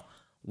going on,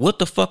 what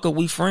the fuck are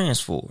we friends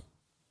for?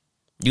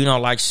 You know,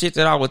 like shit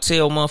that I would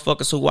tell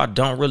motherfuckers who I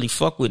don't really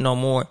fuck with no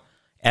more,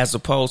 as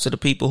opposed to the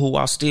people who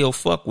I still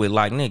fuck with.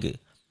 Like, nigga,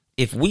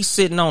 if we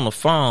sitting on the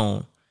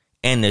phone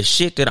and the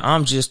shit that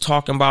I'm just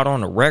talking about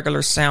on the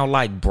regular sound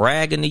like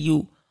bragging to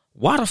you,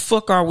 why the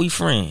fuck are we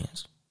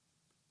friends?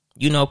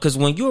 You know, because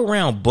when you're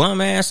around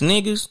bum ass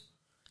niggas,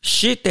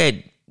 shit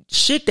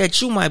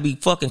that you might be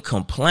fucking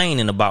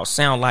complaining about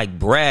sound like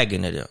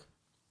bragging to them.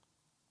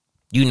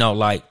 You know,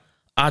 like,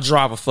 I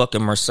drive a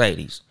fucking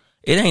Mercedes.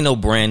 It ain't no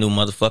brand new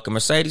motherfucking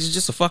Mercedes. It's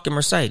just a fucking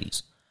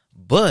Mercedes.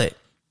 But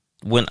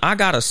when I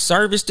gotta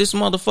service this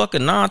motherfucker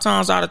 9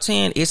 times out of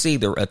 10, it's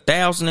either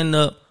 1,000 and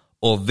up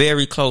or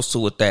very close to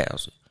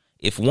 1,000.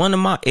 If one of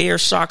my air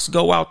shocks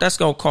go out, that's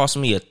gonna cost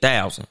me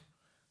 1,000.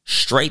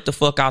 Straight the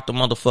fuck out the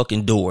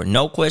motherfucking door.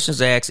 No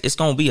questions asked. It's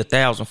gonna be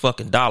 $1,000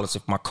 fucking dollars.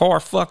 If my car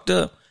fucked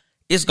up,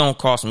 it's gonna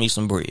cost me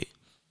some bread.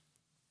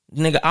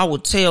 Nigga, I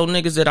would tell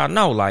niggas that I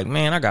know, like,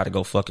 man, I gotta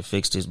go fucking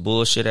fix this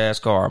bullshit ass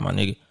car, my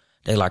nigga.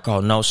 They like,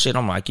 oh, no shit.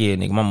 I'm like, yeah,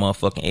 nigga, my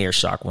motherfucking air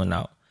shock went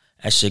out.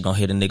 That shit gonna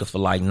hit a nigga for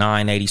like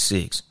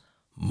 $986.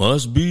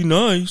 Must be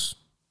nice.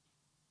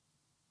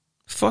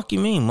 Fuck you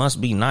mean must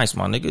be nice,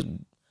 my nigga?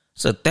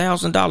 It's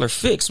 $1,000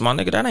 fix, my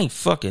nigga. That ain't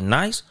fucking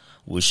nice.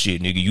 Well,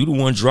 shit, nigga, you the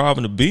one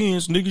driving the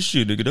Benz, nigga.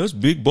 Shit, nigga, that's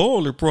big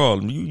baller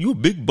problem. You a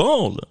big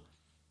baller.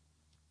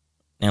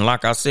 And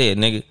like I said,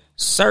 nigga,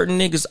 certain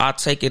niggas, I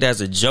take it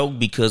as a joke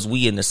because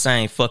we in the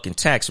same fucking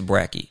tax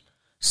bracket.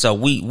 So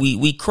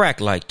we crack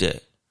like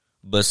that.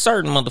 But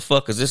certain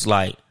motherfuckers, it's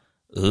like,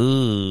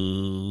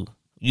 ooh.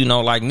 You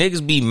know, like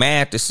niggas be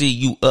mad to see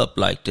you up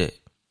like that.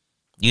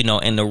 You know,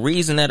 and the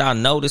reason that I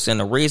notice and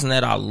the reason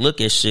that I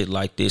look at shit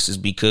like this is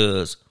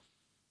because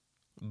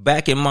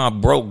back in my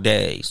broke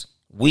days,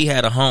 we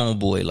had a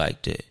homeboy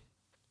like that.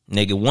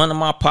 Nigga, one of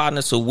my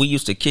partners who we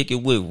used to kick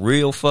it with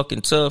real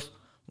fucking tough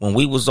when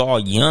we was all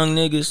young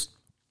niggas,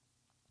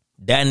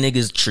 that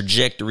nigga's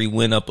trajectory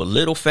went up a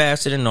little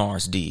faster than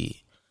ours did.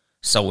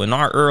 So in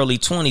our early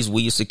 20s,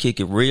 we used to kick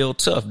it real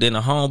tough. Then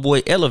a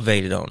homeboy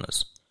elevated on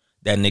us.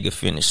 That nigga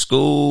finished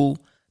school.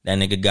 That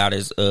nigga got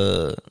his,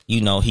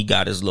 he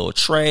got his little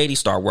trade. He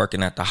started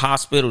working at the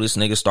hospital. This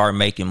nigga started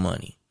making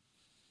money.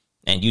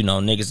 And, you know,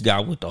 niggas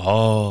got with the,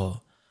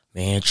 oh,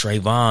 man,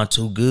 Trayvon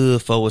too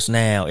good for us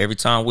now. Every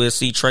time we'll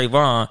see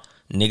Trayvon,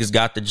 niggas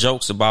got the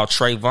jokes about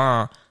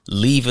Trayvon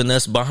leaving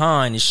us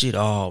behind and shit.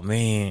 Oh,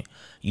 man,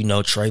 you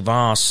know,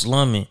 Trayvon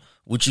slumming.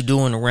 What you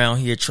doing around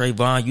here,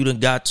 Trayvon? You done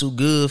got too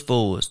good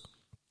for us.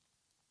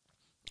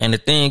 And the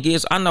thing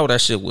is, I know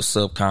that shit was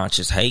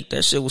subconscious hate.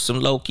 That shit was some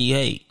low-key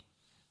hate.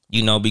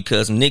 You know,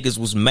 because niggas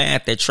was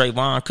mad that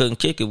Trayvon couldn't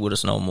kick it with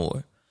us no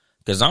more.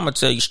 Because I'm going to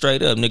tell you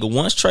straight up, nigga,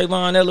 once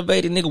Trayvon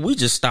elevated, nigga, we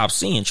just stopped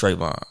seeing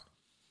Trayvon.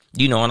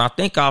 You know, and I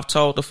think I've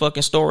told the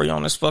fucking story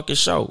on this fucking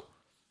show.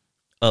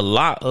 A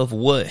lot of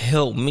what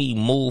helped me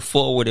move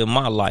forward in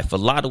my life, a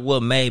lot of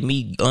what made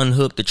me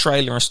unhook the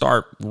trailer and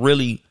start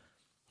really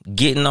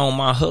getting on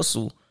my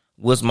hustle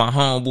was my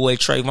homeboy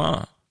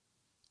Trayvon.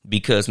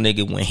 Because,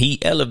 nigga, when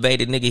he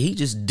elevated, nigga, he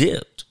just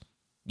dipped.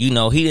 You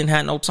know, he didn't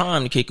have no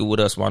time to kick it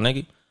with us, my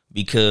nigga.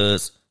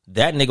 Because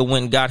that nigga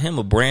went and got him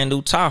a brand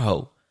new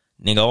Tahoe.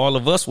 Nigga, all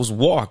of us was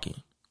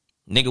walking.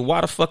 Nigga, why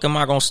the fuck am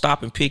I gonna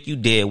stop and pick you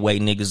dead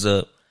weight niggas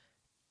up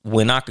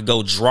when I could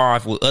go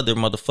drive with other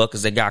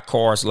motherfuckers that got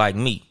cars like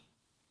me?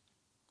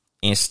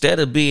 Instead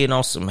of being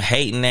on some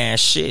hating ass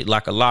shit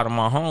like a lot of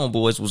my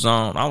homeboys was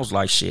on, I was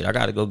like, shit, I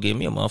gotta go get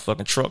me a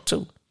motherfucking truck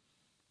too.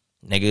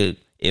 Nigga,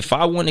 if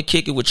I want to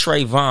kick it with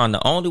Trayvon,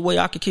 the only way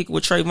I can kick it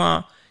with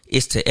Trayvon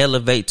is to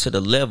elevate to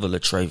the level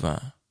of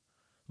Trayvon.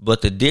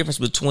 But the difference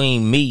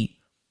between me,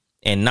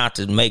 and not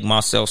to make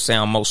myself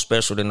sound more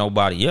special than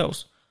nobody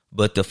else,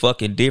 but the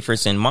fucking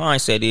difference in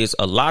mindset is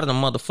a lot of the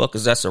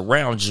motherfuckers that's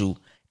around you,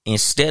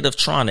 instead of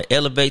trying to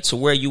elevate to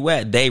where you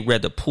at, they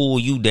rather pull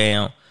you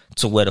down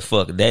to where the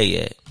fuck they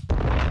at.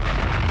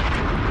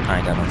 I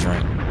ain't got no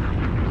drink.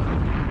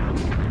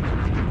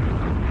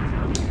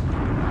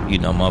 You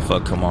know,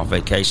 motherfucker come off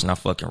vacation, I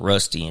fucking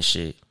rusty and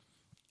shit.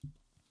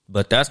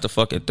 But that's the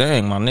fucking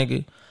thing, my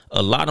nigga.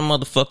 A lot of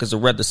motherfuckers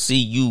would rather see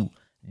you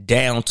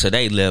down to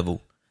their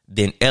level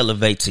than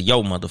elevate to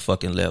your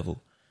motherfucking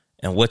level.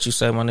 And what you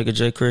say, my nigga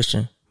Jay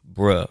Christian?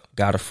 Bruh,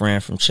 got a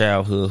friend from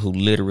childhood who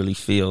literally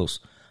feels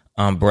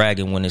I'm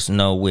bragging when it's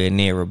nowhere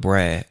near a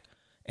brag.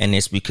 And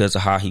it's because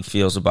of how he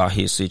feels about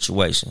his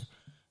situation.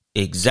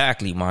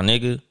 Exactly, my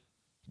nigga.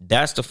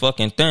 That's the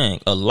fucking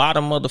thing. A lot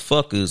of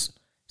motherfuckers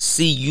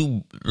see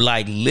you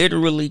like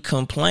literally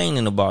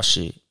complaining about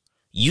shit.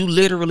 You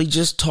literally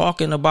just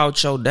talking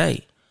about your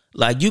day.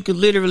 Like you could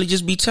literally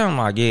just be telling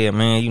like, yeah,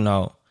 man, you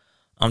know,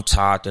 I'm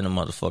tired than a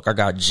motherfucker. I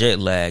got jet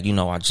lag. You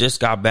know, I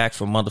just got back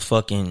from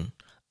motherfucking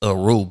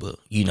Aruba.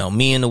 You know,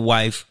 me and the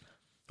wife,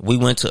 we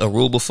went to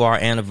Aruba for our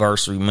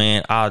anniversary,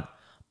 man.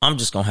 I'm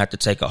just going to have to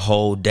take a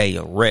whole day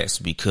of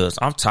rest because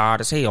I'm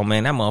tired as hell,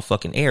 man. That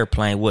motherfucking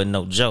airplane wasn't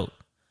no joke.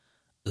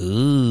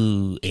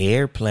 Ooh,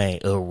 airplane,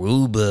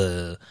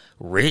 Aruba,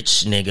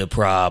 rich nigga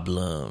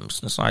problems.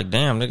 It's like,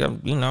 damn,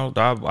 nigga, you know,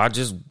 I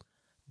just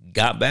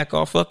got back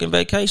off fucking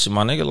vacation,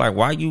 my nigga. Like,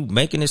 why you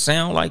making it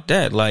sound like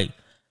that? Like,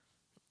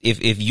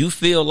 if you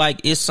feel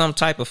like it's some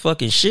type of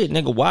fucking shit,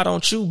 nigga, why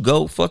don't you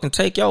go fucking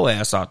take your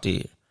ass out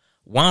there?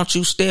 Why don't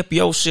you step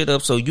your shit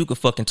up so you can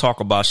fucking talk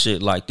about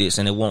shit like this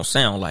and it won't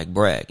sound like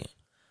bragging?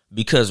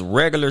 Because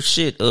regular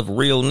shit of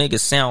real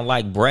niggas sound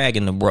like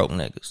bragging to broke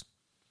niggas.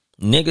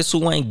 Niggas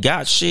who ain't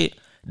got shit,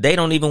 they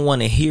don't even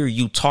want to hear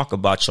you talk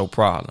about your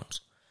problems.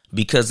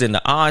 Because in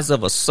the eyes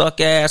of a suck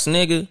ass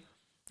nigga,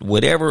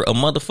 whatever a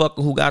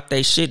motherfucker who got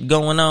their shit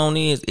going on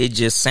is, it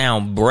just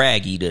sound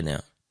braggy to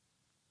them.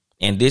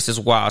 And this is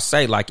why I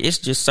say, like, it's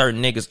just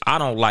certain niggas I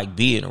don't like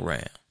being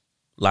around.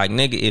 Like,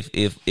 nigga,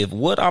 if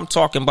what I'm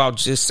talking about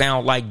just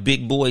sound like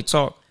big boy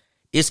talk,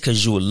 it's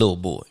because you a little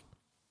boy.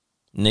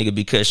 Nigga,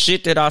 because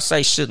shit that I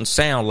say shouldn't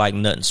sound like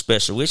nothing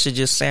special. It should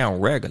just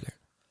sound regular.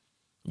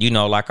 You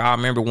know, like I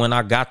remember when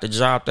I got the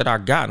job that I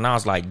got and I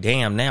was like,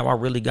 damn, now I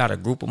really got a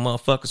group of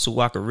motherfuckers who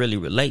I could really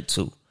relate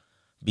to.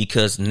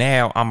 Because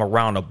now I'm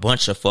around a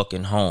bunch of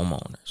fucking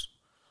homeowners.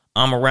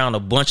 I'm around a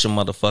bunch of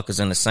motherfuckers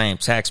in the same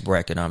tax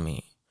bracket I'm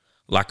in.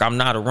 Like I'm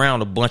not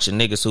around a bunch of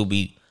niggas who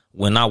be,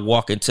 when I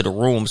walk into the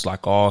room, it's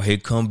like, oh, here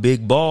come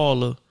big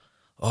baller.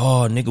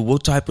 Oh, nigga,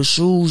 what type of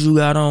shoes you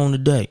got on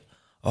today?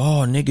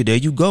 Oh, nigga, there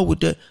you go with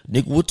that.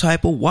 Nigga, what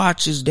type of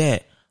watch is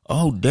that?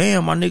 Oh,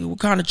 damn, my nigga, what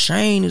kind of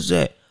chain is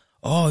that?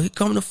 Oh, here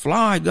come the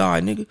fly guy,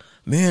 nigga.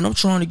 Man, I'm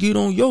trying to get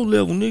on your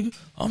level, nigga.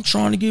 I'm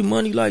trying to get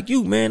money like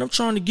you, man. I'm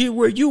trying to get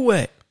where you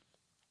at.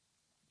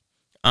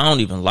 I don't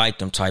even like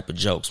them type of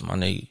jokes, my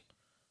nigga.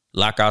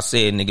 Like I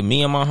said, nigga,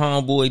 me and my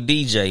homeboy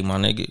DJ, my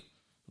nigga.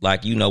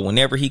 Like, you know,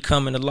 whenever he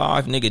coming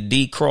alive, nigga,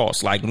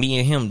 D-Cross, like me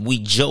and him, we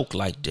joke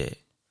like that.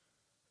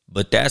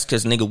 But that's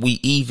because, nigga,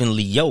 we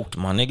evenly yoked,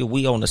 my nigga.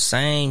 We on the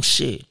same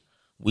shit.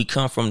 We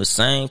come from the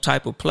same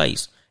type of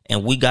place.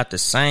 And we got the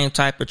same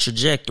type of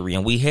trajectory.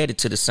 And we headed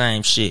to the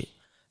same shit.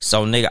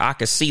 So, nigga, I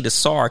can see the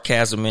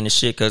sarcasm in the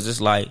shit. Because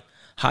it's like,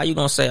 how you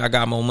gonna say I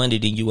got more money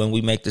than you and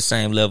we make the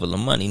same level of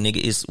money,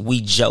 nigga? It's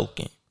we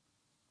joking.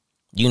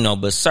 You know,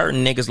 but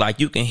certain niggas, like,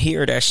 you can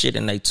hear that shit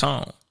in their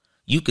tone.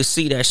 You can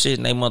see that shit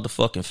in their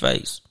motherfucking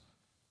face.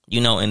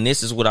 You know, and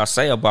this is what I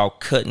say about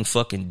cutting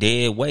fucking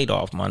dead weight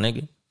off, my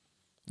nigga.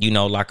 You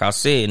know, like I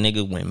said,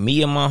 nigga, when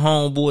me and my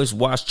homeboys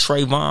watched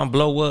Trayvon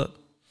blow up,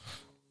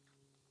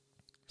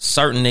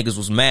 certain niggas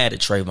was mad at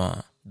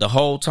Trayvon the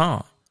whole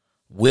time.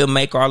 We'll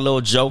make our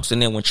little jokes,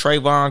 and then when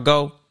Trayvon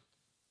go,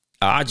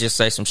 I just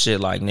say some shit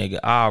like, nigga,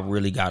 I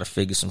really got to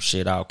figure some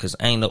shit out because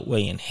ain't no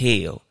way in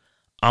hell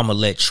I'm going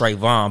to let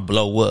Trayvon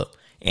blow up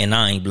and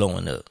I ain't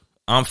blowing up.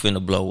 I'm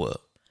finna blow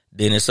up.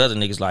 Then this other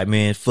niggas like,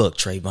 man, fuck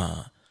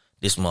Trayvon.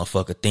 This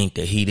motherfucker think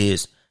that he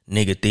this.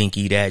 Nigga think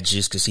he that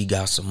just because he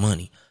got some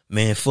money.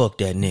 Man, fuck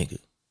that nigga.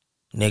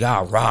 Nigga,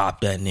 I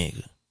robbed that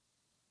nigga.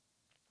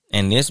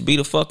 And this be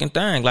the fucking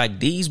thing.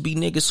 Like, these be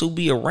niggas who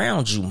be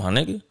around you, my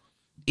nigga.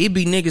 It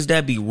be niggas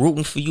that be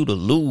rooting for you to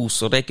lose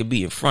so they could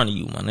be in front of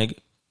you, my nigga.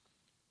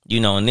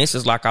 You know, and this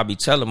is like I be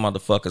telling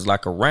motherfuckers,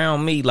 like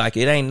around me, like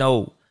it ain't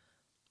no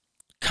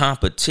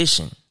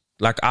competition.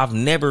 Like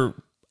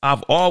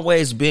I've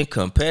always been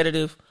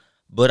competitive,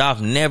 but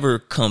I've never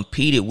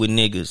competed with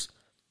niggas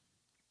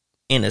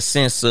in a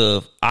sense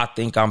of I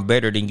think I'm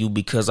better than you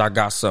because I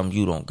got something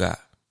you don't got.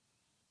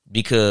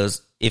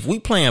 Because if we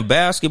playing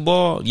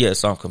basketball,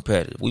 yes, I'm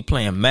competitive. We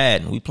playing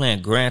Madden. We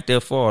playing Grand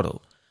Theft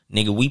Auto.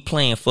 Nigga, we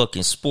playing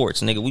fucking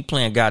sports. Nigga, we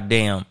playing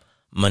goddamn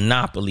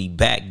Monopoly,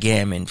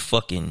 backgammon,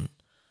 fucking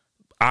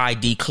I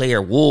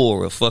declare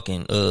war or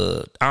fucking,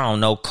 I don't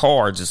know,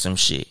 cards or some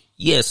shit.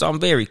 Yes, I'm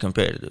very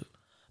competitive.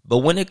 But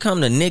when it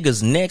come to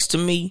niggas next to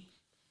me,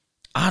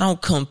 I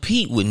don't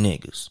compete with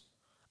niggas.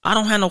 I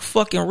don't have no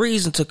fucking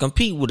reason to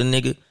compete with a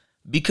nigga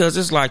because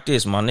it's like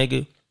this, my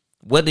nigga.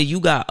 Whether you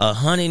got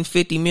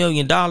 $150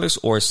 million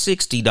or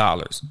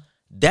 $60,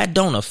 that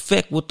don't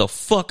affect what the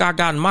fuck I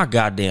got in my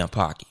goddamn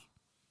pocket.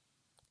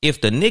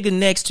 If the nigga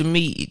next to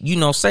me, you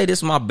know, say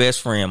this my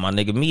best friend, my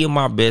nigga, me and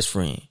my best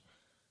friend.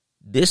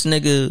 This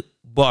nigga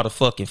bought a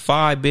fucking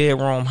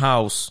 5-bedroom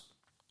house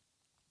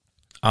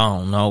I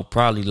don't know,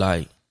 probably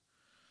like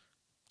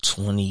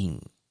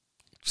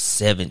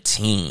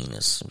 2017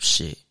 or some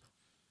shit.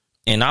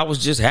 And I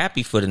was just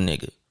happy for the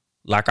nigga.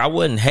 Like, I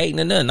wasn't hating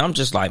or nothing. I'm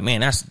just like,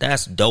 man,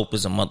 that's dope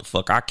as a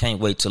motherfucker. I can't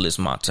wait till it's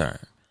my turn.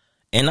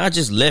 And I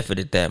just left it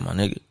at that, my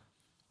nigga.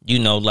 You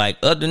know, like,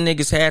 other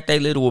niggas had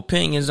their little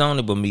opinions on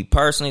it, but me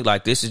personally,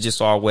 like, this is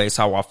just always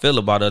how I feel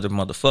about other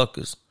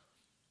motherfuckers.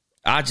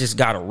 I just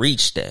gotta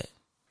reach that.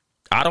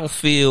 I don't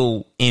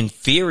feel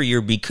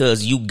inferior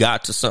because you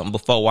got to something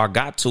before I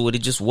got to it. It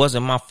just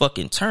wasn't my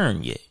fucking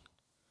turn yet.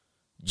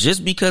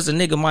 Just because a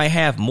nigga might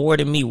have more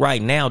than me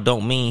right now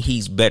don't mean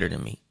he's better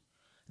than me.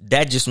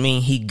 That just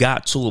mean he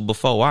got to it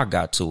before I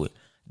got to it.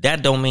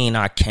 That don't mean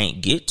I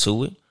can't get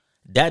to it.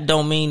 That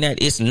don't mean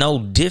that it's no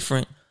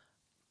different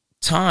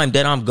time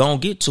that I'm gonna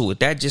get to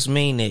it. That just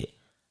mean that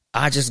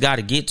I just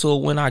gotta get to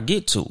it when I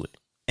get to it.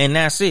 And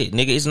that's it,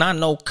 nigga. It's not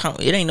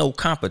it ain't no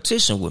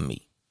competition with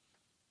me.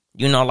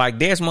 You know, like,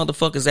 there's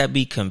motherfuckers that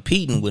be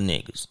competing with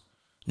niggas.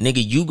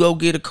 Nigga, you go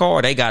get a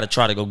car, they gotta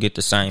try to go get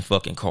the same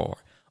fucking car.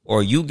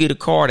 Or you get a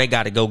car, they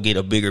gotta go get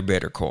a bigger,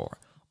 better car.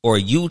 Or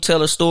you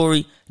tell a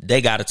story,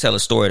 they gotta tell a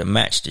story to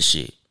match the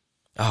shit.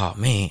 Oh,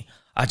 man,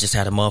 I just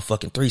had a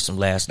motherfucking threesome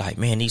last night.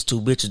 Man, these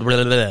two bitches, blah,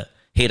 blah, blah.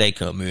 Here they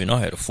come in. I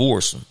had a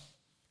foursome.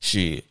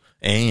 Shit.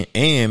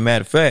 And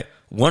matter of fact,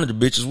 one of the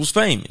bitches was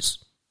famous.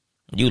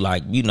 You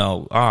like, you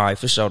know, all right,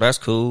 for sure, that's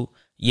cool.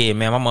 Yeah,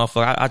 man, my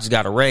motherfucker, I just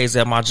got a raise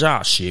at my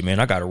job. Shit, man,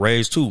 I got a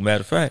raise too.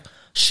 Matter of fact,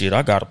 shit,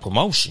 I got a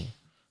promotion.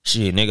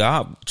 Shit,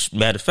 nigga,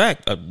 matter of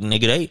fact,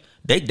 nigga,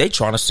 they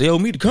trying to sell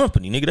me the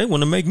company. Nigga, they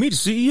want to make me the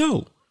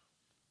CEO.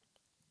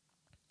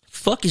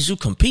 Fuck is you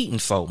competing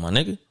for, my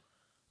nigga?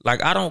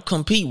 Like, I don't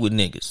compete with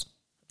niggas.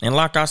 And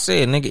like I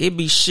said, nigga, it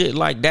be shit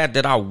like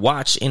that I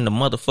watch in the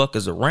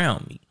motherfuckers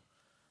around me.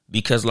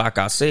 Because like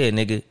I said,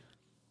 nigga,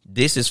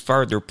 this is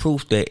further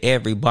proof that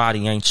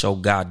everybody ain't your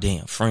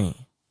goddamn friend.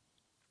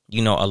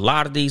 You know, a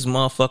lot of these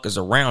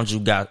motherfuckers around you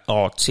got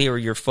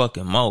ulterior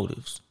fucking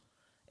motives.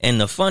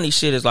 And the funny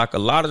shit is, like, a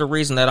lot of the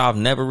reason that I've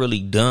never really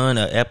done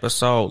an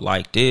episode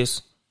like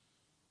this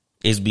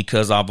is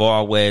because I've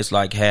always,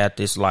 like, had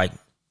this, like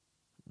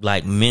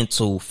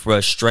mental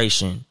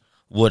frustration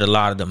with a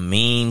lot of the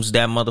memes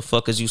that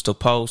motherfuckers used to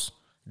post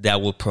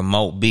that would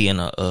promote being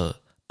a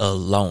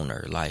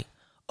loner. Like,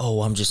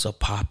 oh, I'm just a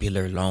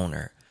popular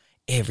loner.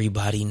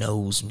 Everybody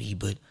knows me,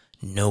 but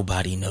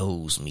nobody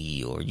knows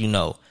me. Or, you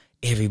know,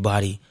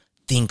 everybody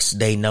thinks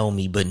they know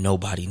me, but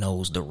nobody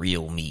knows the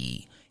real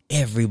me.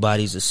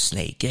 Everybody's a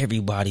snake.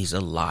 Everybody's a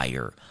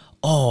liar.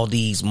 All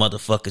these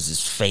motherfuckers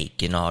is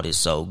fake and all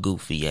this old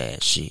goofy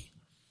ass shit.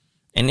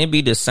 And it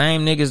be the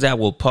same niggas that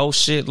will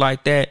post shit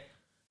like that.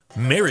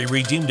 Mary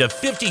redeemed a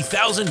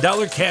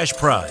 $50,000 cash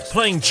prize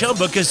playing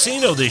Chumba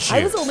Casino this year.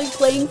 I was only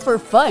playing for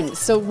fun,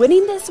 so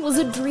winning this was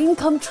a dream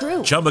come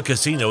true. Chumba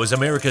Casino is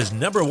America's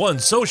 #1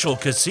 social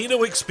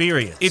casino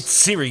experience. It's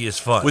serious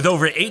fun. With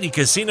over 80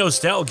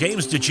 casino-style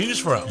games to choose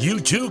from, you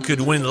too could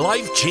win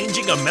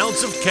life-changing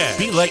amounts of cash.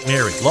 Be like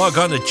Mary. Log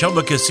on to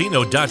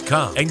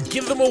ChumbaCasino.com and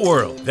give them a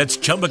whirl. That's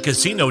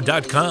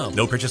ChumbaCasino.com.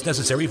 No purchase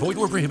necessary. Void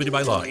where prohibited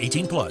by law.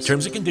 18 plus.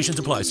 Terms and conditions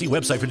apply. See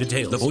website for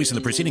details. The voice in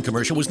the preceding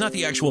commercial was not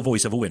the actual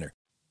voice of a winner.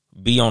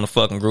 Be on a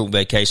fucking group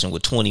vacation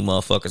with 20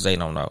 motherfuckers they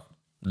don't know.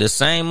 The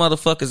same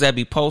motherfuckers that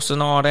be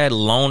posting all that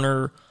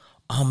loner,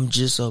 I'm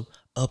just a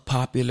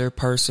popular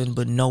person,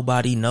 but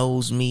nobody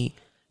knows me.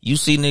 You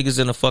see niggas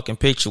in a fucking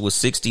picture with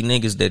 60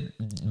 niggas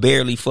that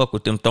barely fuck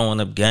with them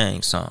throwing up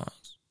gang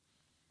signs.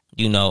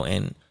 You know,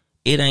 and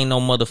it ain't no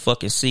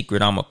motherfucking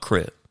secret I'm a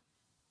Crip.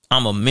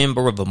 I'm a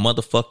member of a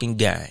motherfucking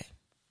gang.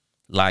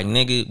 Like,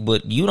 nigga,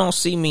 but you don't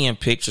see me in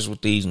pictures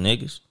with these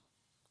niggas.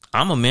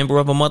 I'm a member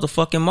of a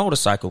motherfucking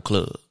motorcycle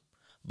club.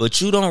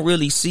 But you don't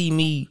really see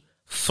me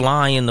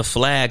flying the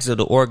flags of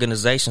the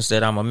organizations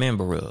that I'm a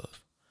member of.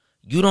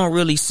 You don't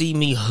really see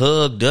me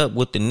hugged up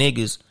with the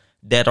niggas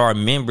that are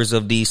members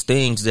of these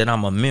things that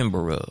I'm a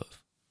member of.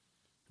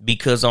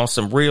 Because on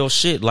some real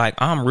shit, like,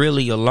 I'm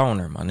really a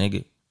loner, my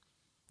nigga.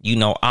 You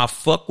know, I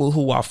fuck with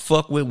who I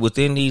fuck with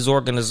within these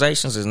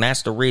organizations, and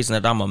that's the reason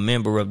that I'm a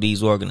member of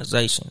these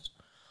organizations.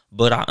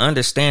 But I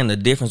understand the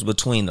difference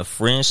between the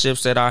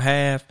friendships that I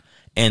have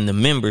and the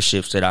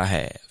memberships that I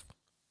have.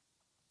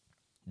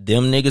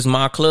 Them niggas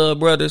my club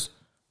brothers.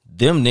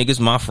 Them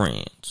niggas my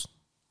friends.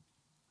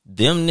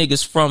 Them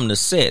niggas from the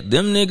set.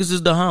 Them niggas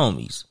is the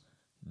homies.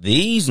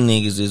 These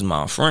niggas is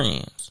my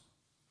friends.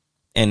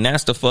 And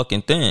that's the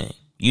fucking thing.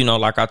 You know,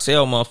 like I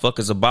tell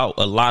motherfuckers about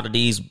a lot of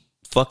these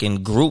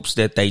fucking groups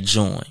that they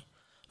join.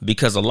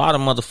 Because a lot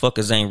of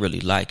motherfuckers ain't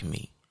really like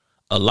me.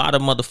 A lot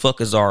of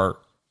motherfuckers are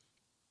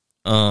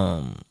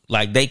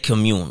like they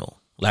communal.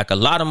 Like, a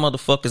lot of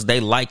motherfuckers, they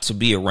like to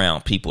be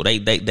around people.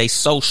 They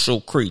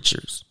social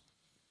creatures.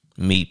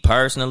 Me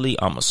personally,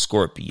 I'm a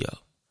Scorpio.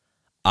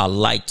 I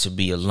like to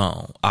be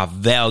alone. I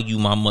value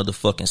my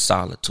motherfucking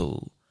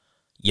solitude.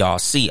 Y'all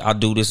see, I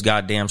do this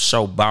goddamn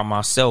show by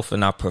myself,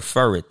 and I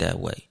prefer it that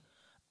way.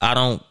 I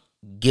don't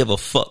give a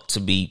fuck to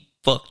be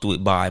fucked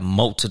with by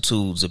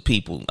multitudes of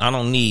people. I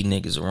don't need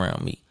niggas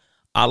around me.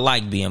 I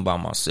like being by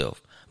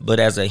myself. But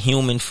as a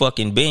human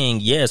fucking being,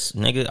 yes,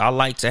 nigga, I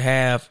like to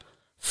have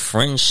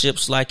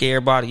friendships like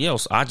everybody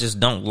else. I just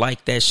don't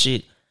like that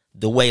shit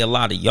the way a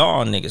lot of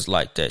y'all niggas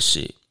like that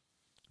shit.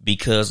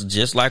 Because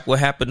just like what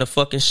happened to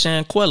fucking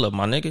Shanquella,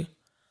 my nigga,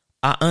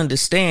 I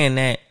understand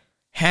that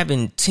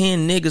having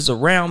 10 niggas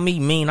around me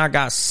mean I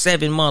got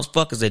 7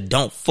 motherfuckers that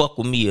don't fuck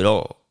with me at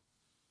all.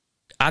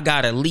 I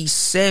got at least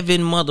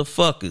 7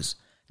 motherfuckers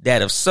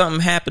that if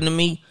something happened to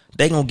me,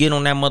 they gonna get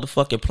on that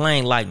motherfucking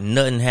plane like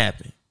nothing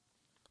happened.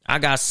 I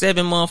got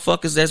 7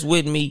 motherfuckers that's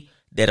with me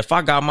that if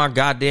I got my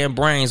goddamn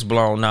brains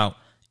blown out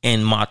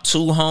and my 2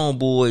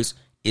 homeboys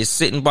is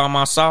sitting by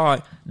my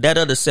side, that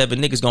other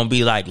 7 niggas gonna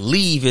be like,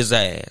 leave his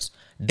ass.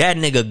 That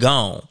nigga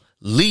gone.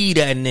 Leave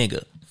that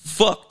nigga.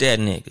 Fuck that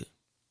nigga.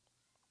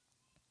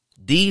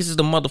 These are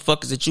the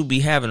motherfuckers that you be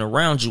having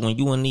around you when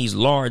you in these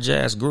large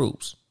ass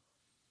groups.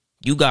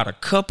 You got a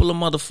couple of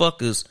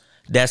motherfuckers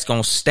that's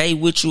gonna stay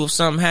with you if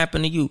something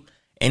happened to you.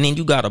 And then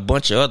you got a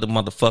bunch of other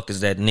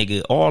motherfuckers that,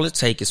 nigga, all it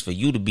takes is for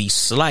you to be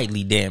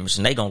slightly damaged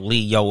and they gonna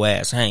leave your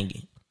ass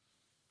hanging.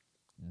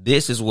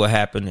 This is what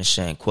happened to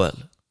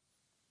Shanquella.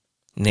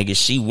 Nigga,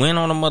 she went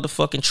on a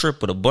motherfucking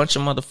trip with a bunch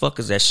of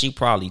motherfuckers that she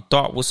probably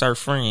thought was her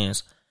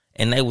friends,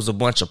 and they was a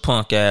bunch of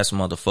punk ass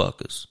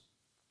motherfuckers.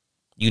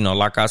 You know,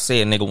 like I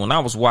said, nigga, when I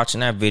was watching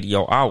that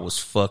video, I was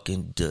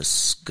fucking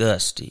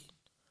disgusted.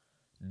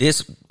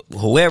 This,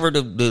 whoever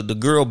the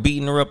girl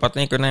beating her up, I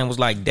think her name was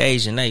like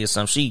Dejanay or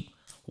something, she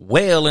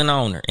wailing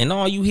on her, and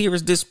all you hear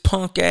is this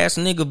punk ass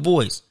nigga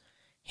voice.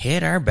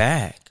 Hit her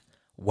back.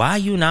 Why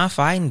you not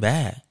fighting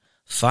back?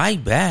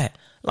 Fight back.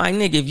 Like,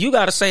 nigga, if you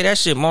gotta say that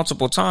shit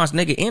multiple times,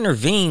 nigga,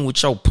 intervene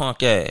with your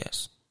punk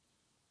ass.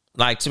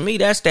 Like, to me,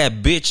 that's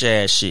that bitch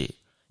ass shit.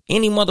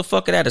 Any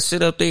motherfucker that'll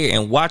sit up there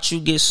and watch you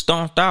get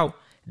stomped out,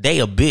 they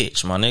a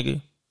bitch, my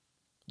nigga.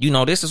 You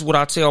know, this is what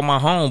I tell my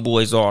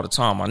homeboys all the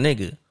time, my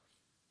nigga.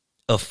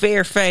 A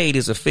fair fade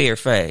is a fair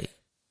fade.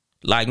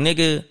 Like,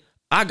 nigga,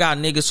 I got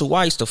niggas who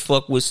I used to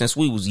fuck with since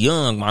we was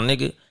young, my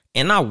nigga.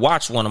 And I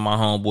watched one of my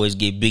homeboys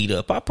get beat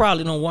up. I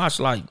probably don't watch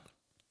like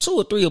 2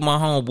 or 3 of my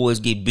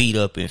homeboys get beat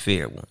up in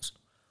fair ones.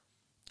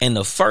 And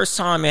the first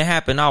time it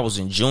happened, I was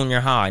in junior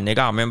high, nigga.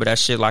 I remember that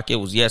shit like it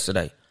was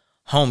yesterday.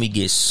 Homie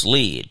gets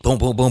slid. Boom,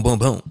 boom, boom, boom,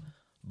 boom.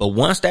 But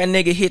once that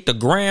nigga hit the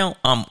ground,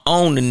 I'm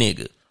on the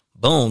nigga.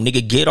 Boom,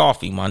 nigga, get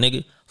off him, my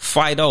nigga.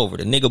 Fight over.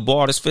 The nigga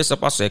balled his fist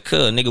up. I said,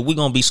 cuz, nigga, we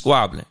gonna be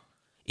squabbling.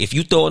 If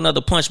you throw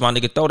another punch, my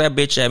nigga, throw that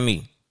bitch at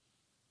me.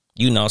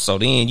 You know, so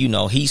then, you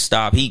know, he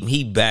stopped.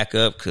 He back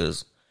up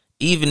because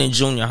even in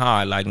junior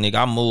high, like, nigga,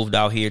 I moved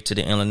out here to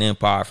the Inland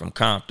Empire from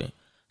Compton.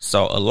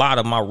 So a lot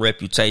of my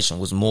reputation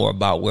was more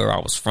about where I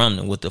was from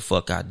than what the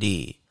fuck I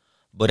did.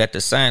 But at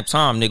the same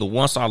time, nigga,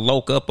 once I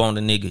loke up on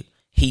the nigga,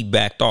 he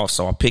backed off.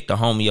 So I picked the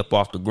homie up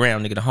off the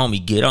ground. Nigga, the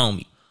homie get on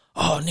me.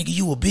 Oh, nigga,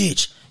 you a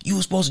bitch. You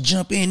was supposed to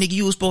jump in, nigga.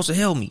 You was supposed to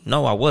help me.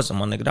 No, I wasn't,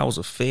 my nigga. That was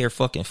a fair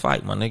fucking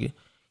fight, my nigga.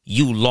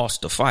 You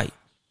lost the fight.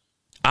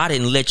 I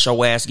didn't let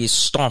your ass get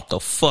stomped the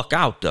fuck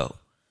out, though.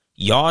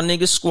 Y'all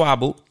niggas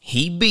squabbled.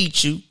 He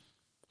beat you.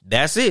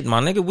 That's it,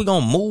 my nigga. We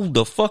gonna move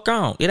the fuck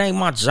on. It ain't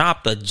my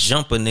job to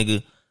jump a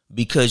nigga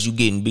because you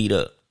getting beat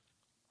up.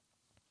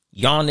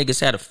 Y'all niggas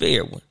had a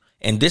fair one.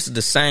 And this is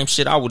the same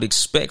shit I would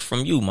expect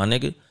from you, my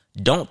nigga.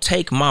 Don't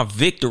take my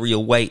victory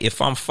away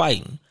if I'm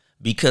fighting.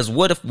 Because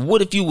what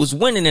if you was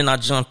winning and I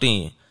jumped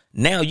in?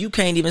 Now you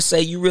can't even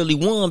say you really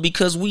won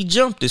because we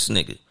jumped this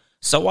nigga.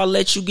 So I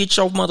let you get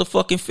your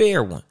motherfucking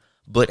fair one.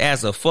 But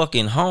as a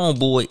fucking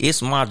homeboy,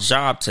 it's my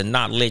job to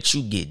not let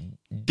you get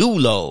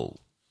dooloed.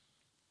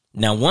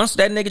 Now, once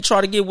that nigga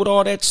try to get with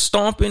all that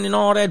stomping and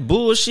all that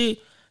bullshit,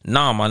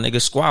 nah, my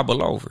nigga,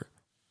 squabble over.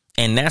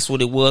 And that's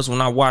what it was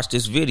when I watched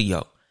this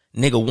video.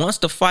 Nigga, once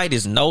the fight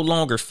is no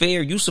longer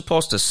fair, you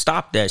supposed to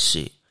stop that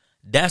shit.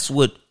 That's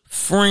what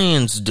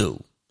friends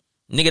do.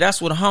 Nigga,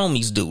 that's what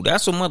homies do.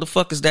 That's what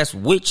motherfuckers that's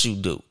with you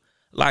do.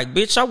 Like,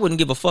 bitch, I wouldn't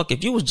give a fuck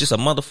if you was just a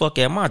motherfucker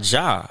at my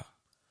job.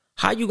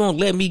 How you gonna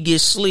let me get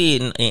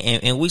slid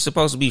and we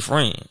supposed to be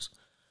friends?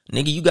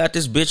 Nigga, you got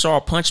this bitch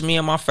all punching me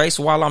in my face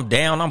while I'm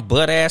down. I'm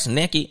butt ass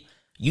naked,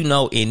 you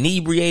know,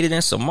 inebriated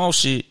and some more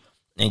shit.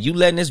 And you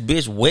letting this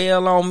bitch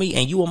wail on me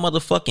and you a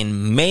motherfucking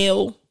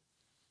male?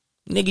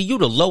 Nigga, you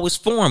the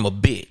lowest form of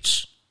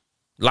bitch.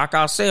 Like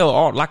I say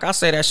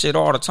that shit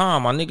all the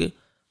time, my nigga.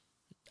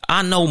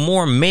 I know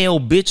more male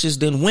bitches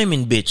than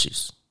women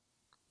bitches.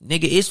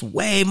 Nigga, it's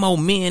way more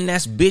men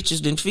that's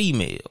bitches than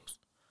females.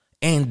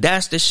 And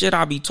that's the shit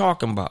I be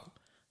talking about.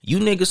 You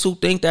niggas who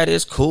think that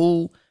it's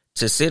cool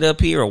to sit up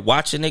here and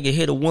watch a nigga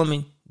hit a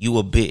woman, you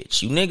a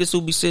bitch. You niggas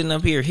who be sitting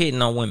up here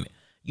hitting on women,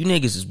 you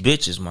niggas is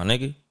bitches, my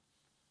nigga.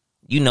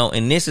 You know,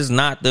 and this is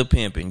not the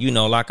pimping. You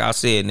know, like I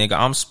said, nigga,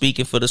 I'm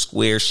speaking for the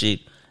square shit,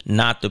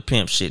 not the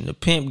pimp shit. In the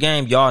pimp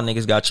game, y'all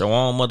niggas got your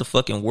own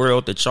motherfucking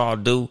world that y'all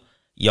do.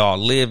 Y'all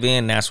live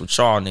in, that's what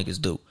y'all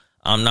niggas do.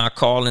 I'm not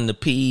calling the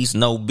P's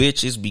no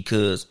bitches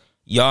because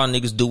y'all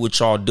niggas do what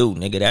y'all do,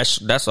 nigga.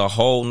 That's a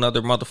whole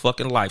nother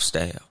motherfucking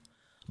lifestyle.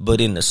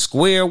 But in the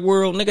square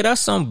world, nigga,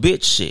 that's some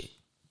bitch shit.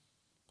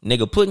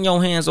 Nigga, putting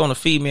your hands on a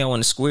female in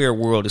the square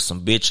world is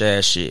some bitch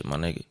ass shit, my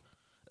nigga.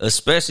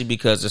 Especially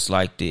because it's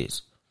like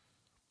this.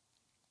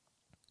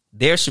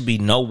 There should be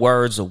no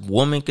words a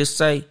woman could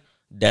say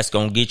that's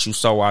going to get you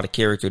so out of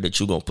character that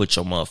you going to put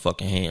your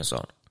motherfucking hands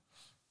on it.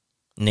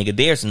 Nigga,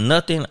 there's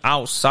nothing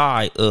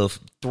outside of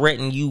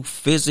threatening you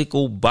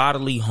physical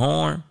bodily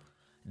harm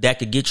that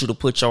could get you to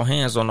put your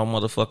hands on a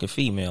motherfucking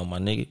female, my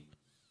nigga.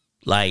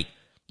 Like,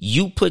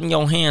 you putting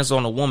your hands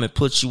on a woman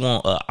puts you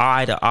on a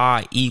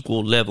eye-to-eye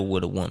equal level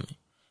with a woman.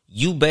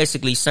 You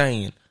basically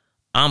saying,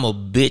 I'm a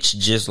bitch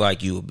just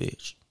like you a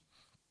bitch.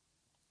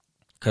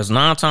 Because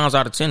 9 times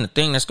out of 10, the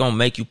thing that's going to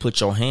make you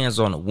put your hands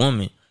on a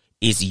woman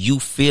is you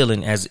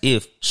feeling as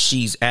if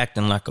she's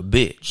acting like a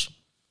bitch.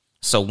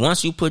 So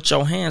once you put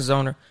your hands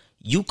on her,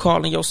 you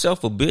calling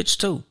yourself a bitch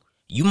too.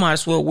 You might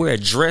as well wear a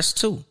dress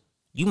too.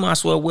 You might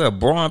as well wear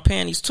bra and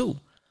panties too.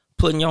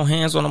 Putting your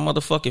hands on a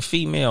motherfucking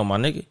female, my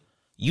nigga.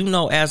 You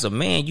know, as a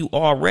man, you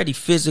already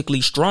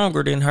physically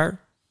stronger than her.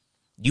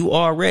 You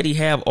already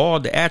have all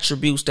the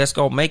attributes that's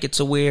going to make it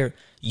to where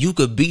you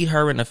could beat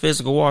her in a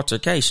physical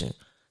altercation.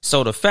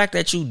 So the fact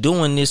that you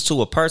doing this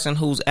to a person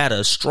who's at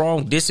a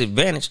strong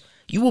disadvantage,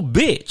 you a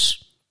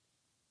bitch.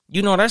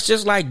 You know, that's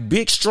just like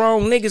big,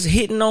 strong niggas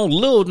hitting on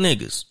little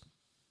niggas.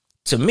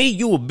 To me,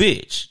 you a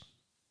bitch.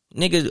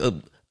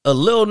 Nigga, a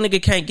little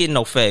nigga can't get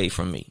no fade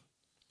from me.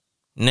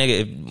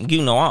 Nigga,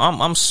 you know,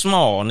 I'm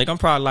small. Nigga, I'm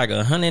probably like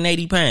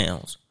 180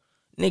 pounds.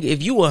 Nigga,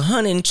 if you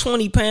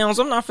 120 pounds,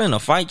 I'm not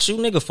finna fight you.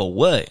 Nigga, for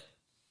what?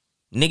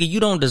 Nigga, you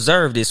don't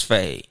deserve this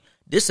fade.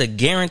 This a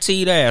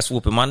guaranteed ass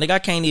whooping, my nigga. I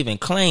can't even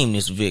claim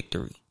this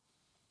victory.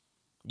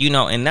 You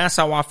know, and that's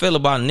how I feel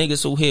about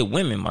niggas who hit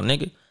women, my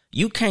nigga.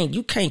 You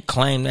can't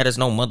claim that as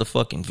no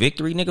motherfucking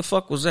victory, nigga.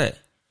 Fuck was that?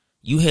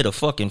 You hit a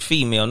fucking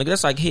female, nigga.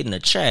 That's like hitting a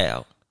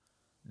child.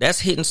 That's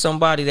hitting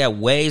somebody that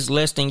weighs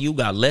less than you,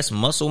 got less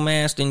muscle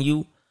mass than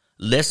you,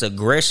 less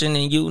aggression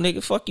than you,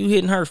 nigga. Fuck you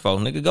hitting her for,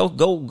 nigga.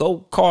 Go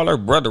call her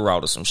brother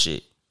out or some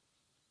shit.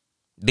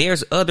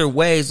 There's other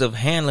ways of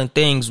handling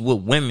things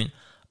with women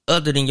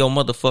other than your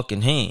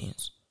motherfucking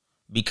hands.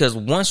 Because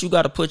once you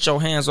got to put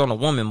your hands on a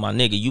woman, my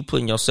nigga, you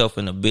putting yourself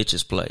in a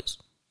bitch's place.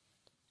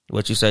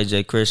 What you say,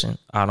 Jay Christian?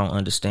 I don't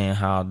understand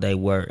how they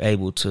were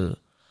able to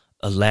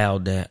allow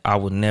that. I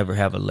would never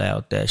have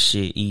allowed that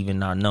shit, even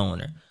not knowing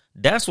her.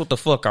 That's what the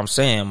fuck I'm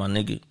saying, my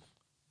nigga.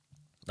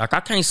 Like,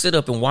 I can't sit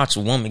up and watch a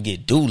woman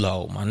get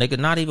douloed, my nigga,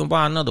 not even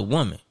by another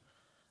woman.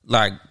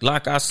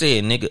 Like I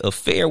said, nigga, a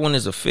fair one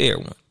is a fair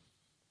one.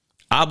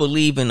 I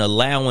believe in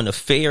allowing a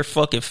fair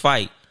fucking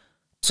fight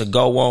to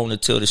go on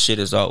until the shit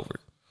is over.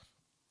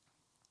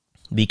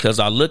 Because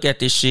I look at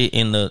this shit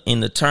in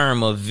the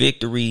term of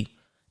victory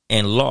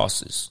and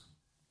losses.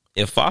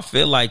 If I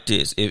feel like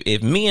this,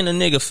 if me and a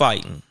nigga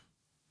fighting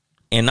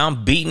and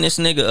I'm beating this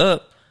nigga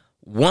up,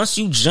 once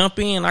you jump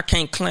in, I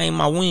can't claim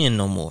my win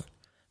no more.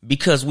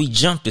 Because we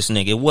jumped this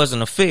nigga. It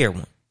wasn't a fair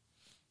one.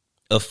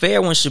 A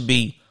fair one should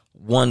be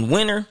one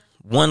winner,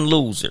 one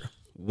loser.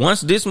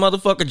 Once this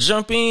motherfucker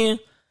jump in,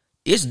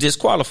 it's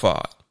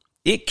disqualified.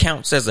 It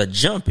counts as a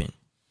jumping.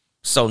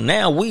 So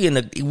now we in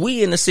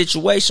a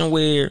situation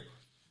where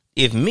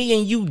if me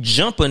and you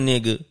jump a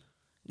nigga,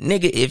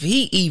 if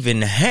he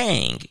even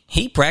hang,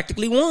 he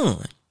practically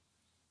won.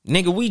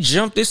 Nigga, we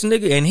jumped this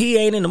nigga and he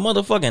ain't in the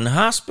motherfucking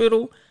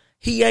hospital.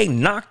 He ain't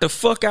knocked the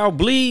fuck out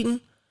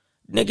bleeding.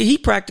 Nigga, he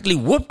practically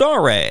whooped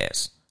our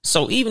ass.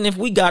 So even if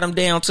we got him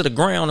down to the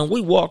ground and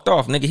we walked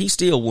off, nigga, he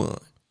still won.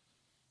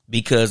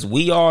 Because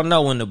we all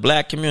know in the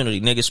black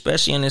community, nigga,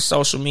 especially in this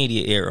social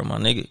media era, my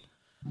nigga,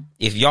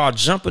 if y'all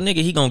jump a nigga,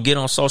 he gonna get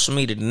on social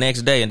media the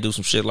next day and do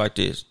some shit like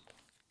this.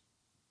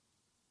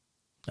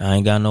 I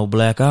ain't got no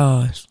black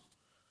eyes.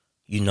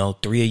 You know,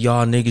 3 of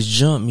y'all niggas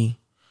jumped me.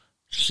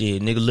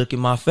 Shit, nigga, look at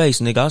my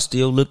face, nigga. I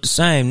still look the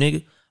same,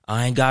 nigga.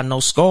 I ain't got no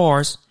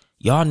scars.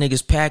 Y'all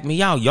niggas packed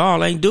me out.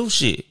 Y'all ain't do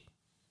shit.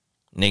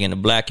 Nigga, in the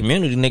black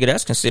community, nigga,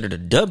 that's considered a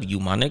W,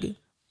 my nigga.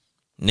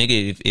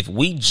 Nigga, if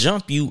we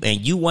jump you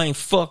and you ain't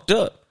fucked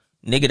up,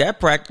 nigga, that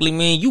practically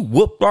mean you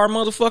whooped our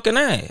motherfucking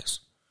ass.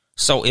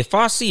 So if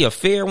I see a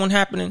fair one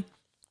happening,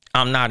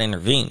 I'm not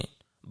intervening.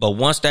 But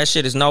once that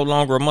shit is no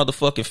longer a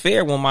motherfucking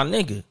fair one, my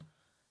nigga,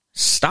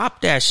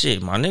 stop that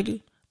shit, my nigga.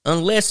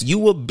 Unless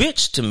you a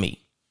bitch to me.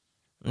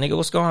 Nigga,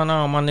 what's going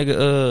on, my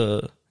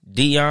nigga?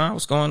 Dion,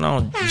 what's going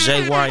on?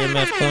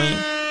 JYMF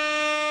Queen.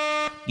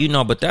 You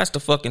know, but that's the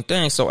fucking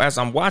thing. So as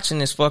I'm watching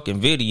this fucking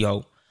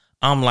video,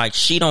 I'm like,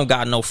 she don't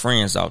got no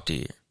friends out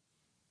there.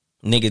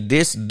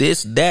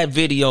 Nigga, that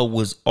video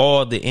was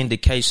all the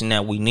indication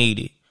that we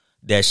needed.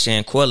 That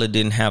Shanquella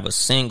didn't have a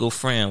single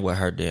friend with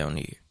her down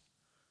here.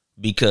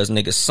 Because,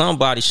 nigga,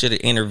 somebody should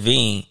have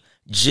intervened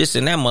just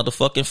in that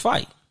motherfucking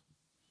fight.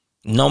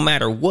 No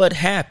matter what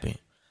happened,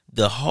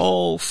 the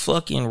whole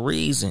fucking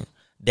reason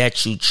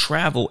that you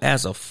travel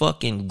as a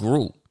fucking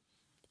group,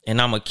 and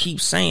I'm going to keep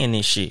saying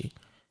this shit,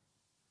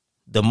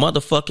 the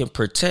motherfucking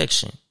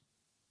protection.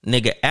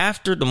 Nigga,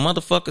 after the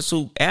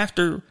motherfuckers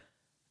after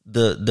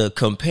the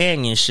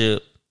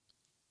companionship,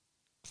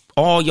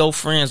 all your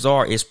friends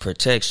is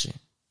protection.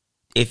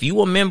 If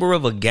you a member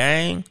of a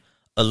gang,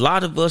 a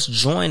lot of us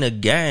join a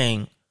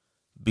gang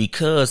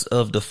because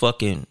of the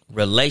fucking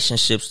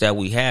relationships that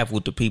we have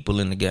with the people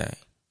in the game.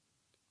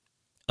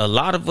 A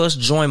lot of us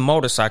join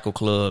motorcycle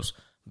clubs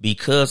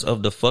because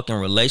of the fucking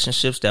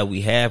relationships that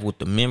we have with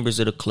the members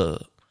of the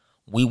club.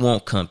 We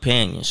want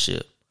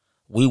companionship.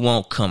 We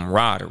want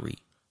camaraderie.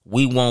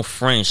 We want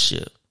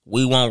friendship.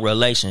 We want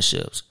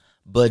relationships.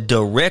 But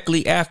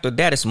directly after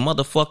that, it's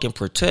motherfucking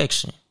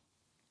protection.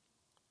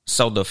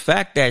 So the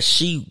fact that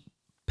she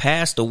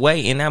passed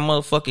away in that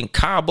motherfucking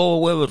Cabo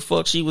or wherever the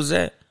fuck she was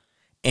at,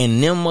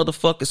 and them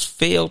motherfuckers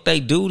failed their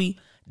duty,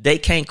 they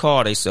can't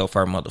call themselves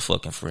her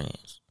motherfucking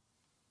friends.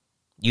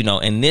 You know,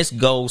 and this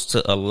goes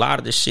to a lot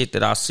of the shit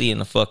that I see in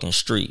the fucking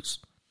streets.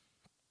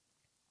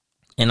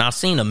 And I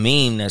seen a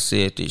meme that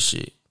said this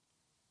shit.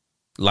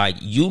 Like,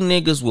 you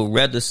niggas would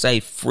rather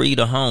say free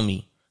the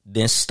homie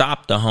than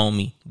stop the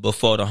homie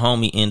before the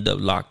homie end up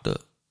locked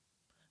up.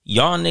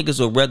 Y'all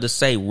niggas would rather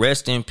say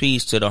rest in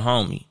peace to the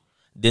homie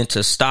than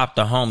to stop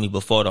the homie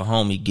before the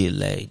homie get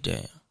laid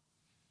down.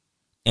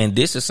 And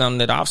this is something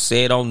that I've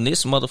said on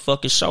this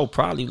motherfucking show,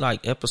 probably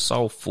like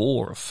episode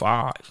 4 or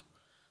 5.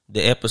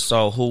 The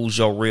episode, Who's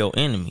Your Real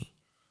Enemy?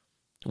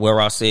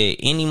 Where I said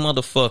any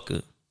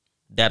motherfucker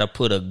that'll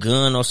put a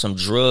gun or some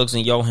drugs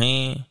in your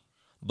hand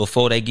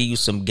before they give you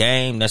some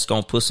game that's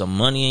gonna put some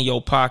money in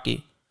your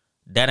pocket,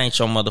 that ain't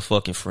your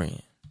motherfucking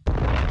friend.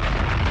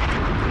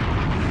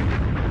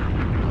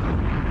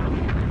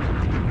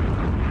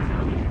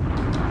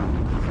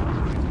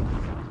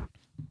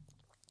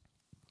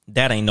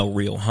 That ain't no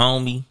real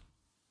homie.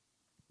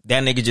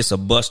 That nigga just a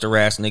buster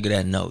ass nigga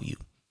that know you.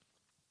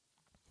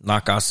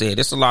 Like I said,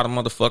 there's a lot of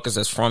motherfuckers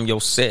that's from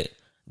your set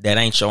that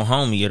ain't your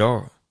homie at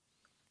all.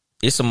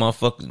 It's a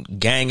motherfucking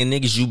gang of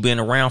niggas you been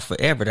around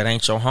forever that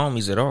ain't your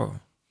homies at all.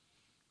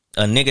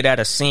 A nigga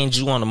that'll send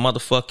you on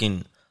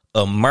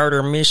a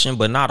murder mission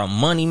but not a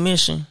money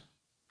mission,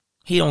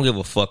 he don't give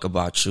a fuck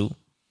about you.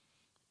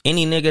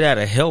 Any nigga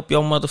that'll help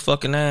your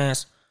motherfucking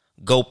ass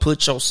go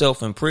put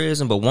yourself in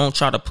prison but won't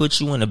try to put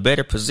you in a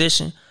better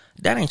position,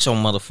 that ain't your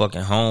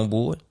motherfucking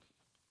homeboy.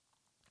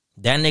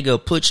 That nigga will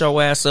put your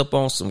ass up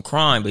on some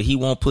crime, but he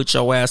won't put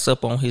your ass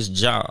up on his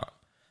job.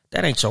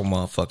 That ain't your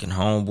motherfucking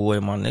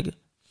homeboy, my nigga.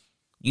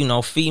 You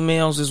know,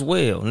 females as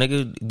well.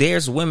 Nigga,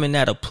 there's women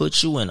that'll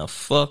put you in a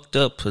fucked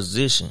up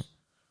position,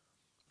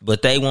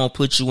 but they won't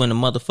put you in a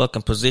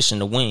motherfucking position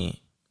to win.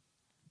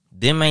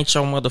 Them ain't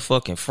your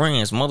motherfucking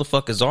friends.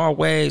 Motherfuckers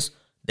always,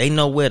 they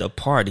know where the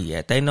party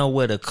at. They know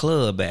where the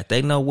club at.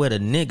 They know where the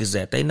niggas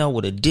at. They know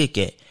where the dick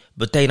at,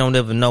 but they don't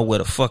ever know where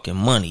the fucking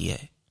money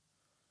at.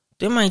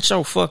 Them ain't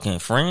your fucking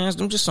friends.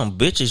 Them just some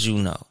bitches you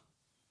know.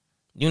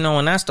 You know,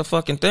 and that's the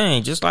fucking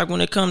thing. Just like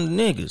when it come to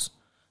niggas.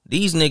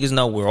 These niggas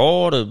know where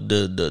all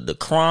the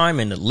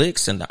crime and the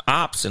licks and the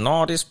ops and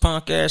all this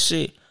punk ass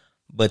shit.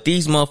 But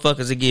these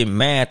motherfuckers are getting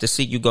mad to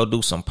see you go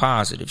do some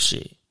positive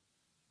shit.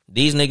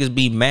 These niggas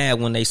be mad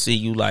when they see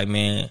you like,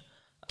 man,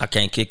 I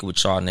can't kick it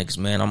with y'all niggas,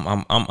 man.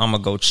 I'm gonna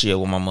go chill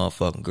with my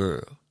motherfucking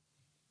girl.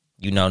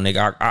 You know,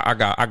 nigga,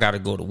 I gotta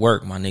go to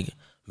work, my nigga.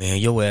 Man,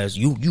 your ass,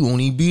 you don't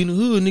even be in the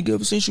hood, nigga.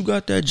 Ever since you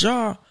got that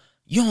job,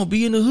 you don't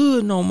be in the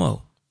hood no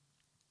more.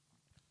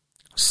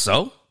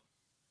 So,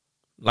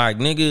 like,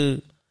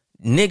 niggas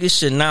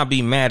should not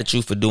be mad at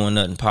you for doing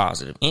nothing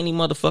positive. Any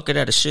motherfucker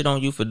that'll shit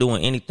on you for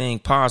doing anything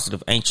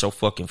positive ain't your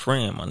fucking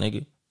friend, my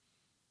nigga.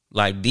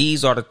 Like,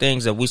 these are the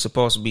things that we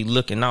supposed to be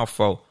looking out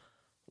for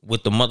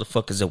with the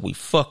motherfuckers that we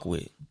fuck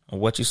with. Or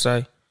what you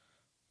say?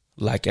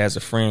 Like, as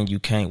a friend, you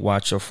can't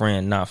watch your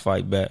friend not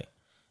fight back.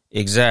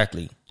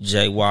 Exactly.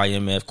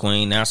 JYMF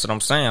Queen. That's what I'm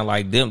saying.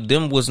 Like,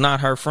 them was not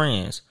her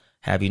friends.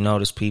 Have you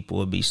noticed people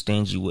would be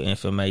stingy with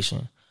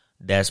information?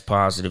 That's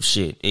positive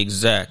shit.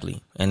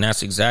 Exactly. And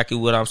that's exactly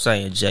what I'm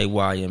saying.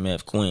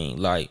 JYMF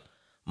Queen. Like,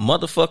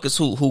 motherfuckers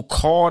who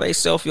call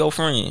themselves your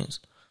friends,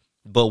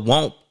 but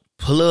won't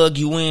plug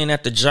you in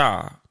at the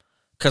job.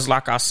 Cause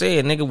like I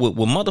said, nigga, with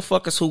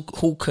motherfuckers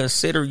who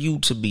consider you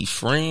to be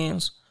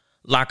friends,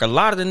 like a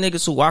lot of the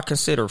niggas who I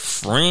consider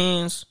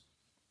friends,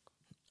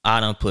 I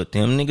done put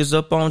them niggas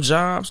up on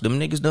jobs. Them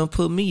niggas done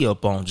put me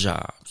up on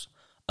jobs.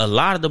 A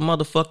lot of the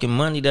motherfucking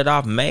money that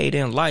I've made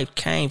in life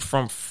came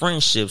from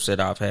friendships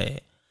that I've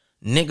had.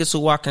 Niggas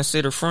who I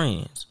consider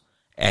friends.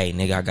 Hey,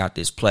 nigga, I got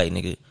this play,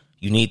 nigga.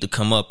 You need to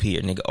come up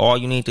here, nigga. All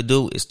you need to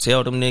do is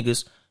tell them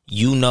niggas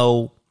you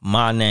know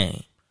my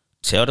name.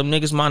 Tell them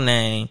niggas my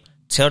name.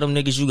 Tell them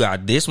niggas you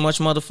got this much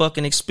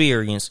motherfucking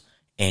experience,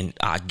 and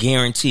I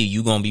guarantee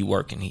you gonna be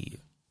working here.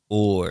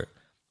 Or,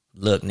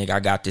 look, nigga, I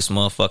got this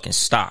motherfucking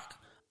stock.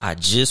 I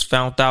just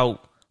found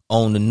out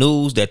on the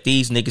news that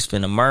these niggas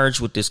finna merge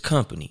with this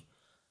company.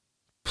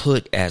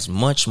 Put as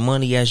much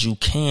money as you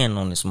can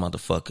on this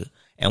motherfucker,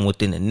 and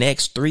within the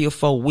next 3 or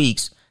 4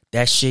 weeks,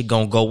 that shit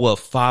gonna go up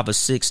 5 or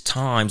 6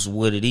 times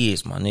what it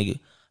is, my nigga.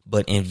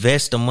 But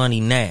invest the money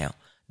now.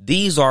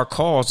 These are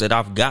calls that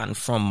I've gotten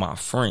from my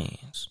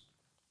friends.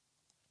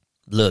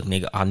 Look,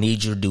 nigga, I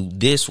need you to do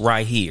this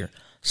right here.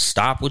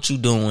 Stop what you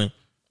doing.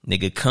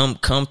 Nigga,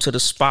 come to the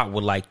spot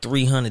with like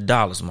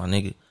 $300, my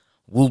nigga.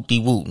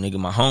 Whoop-de-whoop, nigga.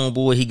 My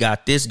homeboy, he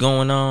got this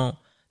going on.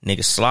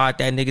 Nigga, slide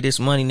that nigga this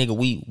money, nigga.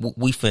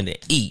 We finna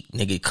eat,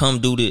 nigga. Come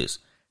do this.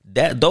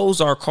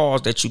 Those are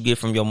calls that you get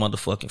from your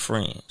motherfucking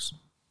friends.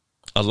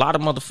 A lot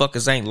of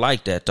motherfuckers ain't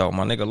like that though,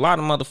 my nigga. A lot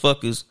of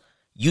motherfuckers,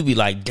 you be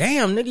like,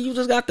 damn, nigga, you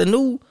just got the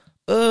new,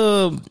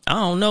 I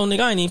don't know,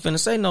 nigga. I ain't even finna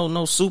say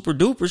no super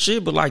duper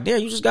shit, but like,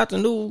 damn, you just got the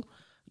new,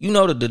 you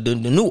know, the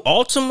new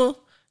Ultima.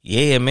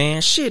 Yeah,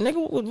 man. Shit,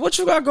 nigga, what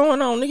you got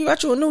going on? Nigga, you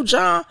got you a new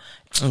job?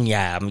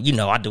 Yeah, I mean, you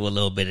know, I do a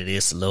little bit of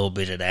this, a little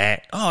bit of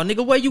that. Oh,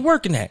 nigga, where you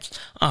working at?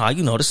 Oh,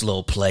 you know, this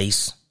little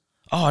place.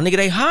 Oh, nigga,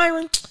 they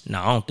hiring? No,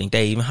 I don't think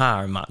they even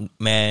hiring,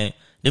 man.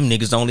 Them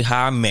niggas only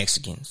hire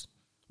Mexicans.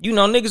 You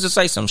know, niggas will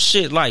say some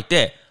shit like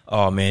that.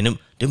 Oh, man, them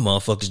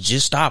motherfuckers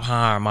just stopped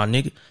hiring, my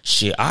nigga.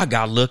 Shit, I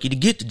got lucky to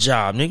get the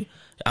job, nigga.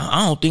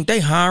 I don't think they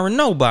hiring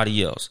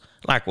nobody else.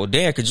 Like, well,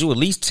 Dad, could you at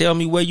least tell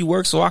me where you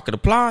work so I could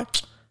apply?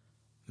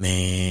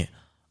 Man,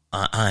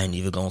 I ain't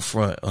even gonna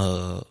front.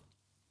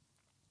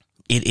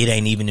 It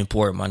ain't even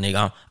important, my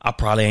nigga. I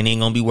probably ain't even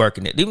gonna be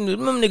working it. Them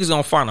niggas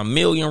gonna find a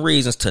million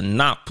reasons to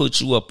not put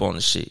you up on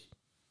the shit.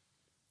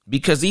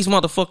 Because these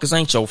motherfuckers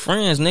ain't your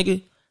friends,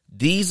 nigga.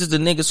 These are the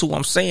niggas who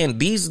I'm saying,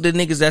 these are the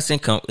niggas that's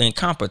in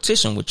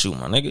competition with you,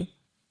 my nigga.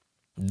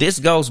 This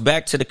goes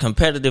back to the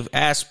competitive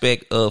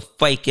aspect of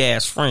fake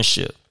ass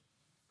friendship.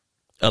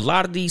 A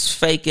lot of these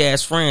fake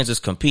ass friends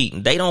is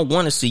competing. They don't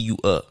want to see you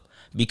up.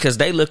 Because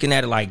they looking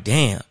at it like,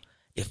 damn,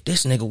 if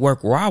this nigga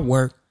work where I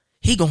work,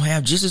 he gonna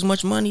have just as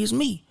much money as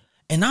me.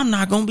 And I'm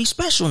not gonna be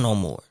special no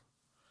more.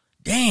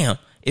 Damn,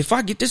 if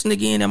I get this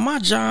nigga in at my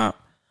job,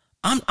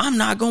 I'm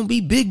not gonna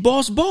be big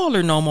boss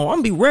baller no more. I'm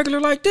gonna be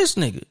regular like this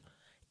nigga.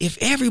 If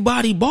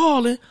everybody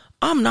balling,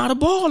 I'm not a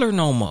baller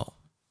no more.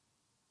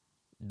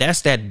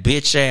 That's that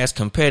bitch ass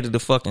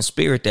competitive fucking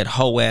spirit that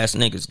hoe ass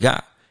niggas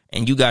got.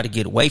 And you gotta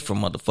get away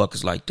from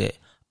motherfuckers like that.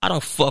 I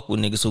don't fuck with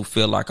niggas who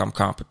feel like I'm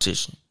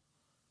competition.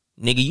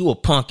 Nigga, you a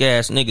punk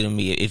ass nigga to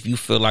me if you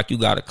feel like you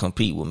gotta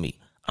compete with me.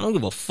 I don't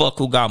give a fuck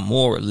who got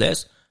more or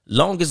less.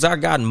 Long as I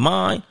got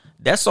mine,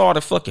 that's all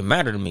that fucking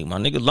matter to me, my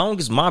nigga. Long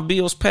as my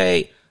bills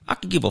paid, I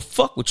can give a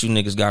fuck what you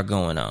niggas got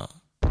going on.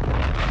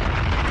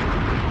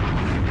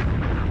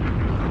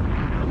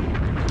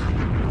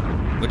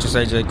 What you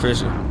say, Jay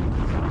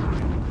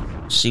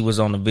Christian? She was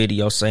on the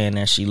video saying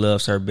that she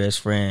loves her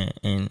best friend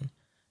and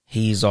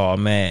he's all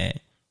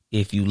mad.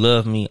 If you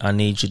love me, I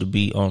need you to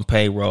be on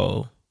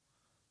payroll.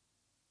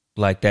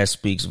 Like, that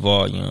speaks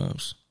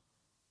volumes.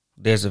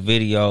 There's a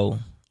video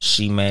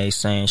she made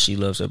saying she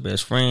loves her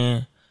best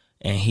friend.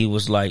 And he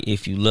was like,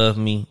 if you love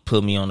me,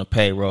 put me on the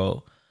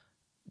payroll.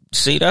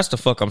 See, that's the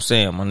fuck I'm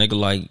saying, my nigga.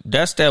 Like,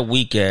 that's that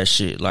weak ass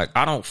shit. Like,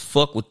 I don't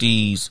fuck with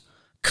these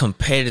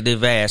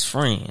competitive ass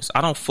friends.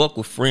 I don't fuck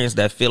with friends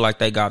that feel like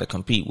they gotta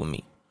compete with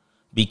me.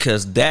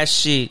 Because that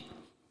shit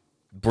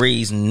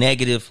breeds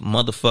negative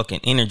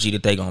motherfucking energy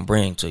that they gonna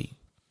bring to you.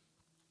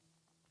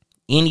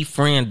 Any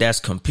friend that's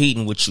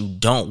competing with you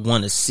don't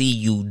want to see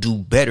you do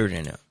better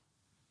than them.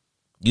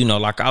 You know,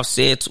 like I've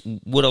said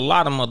with a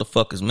lot of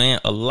motherfuckers,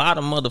 man, a lot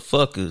of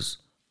motherfuckers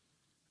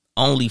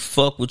only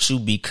fuck with you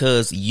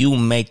because you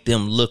make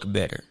them look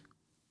better.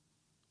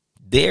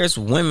 There's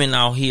women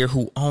out here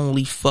who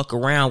only fuck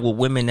around with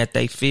women that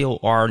they feel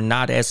are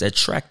not as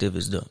attractive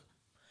as them.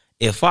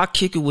 If I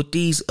kick it with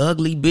these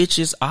ugly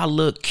bitches, I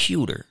look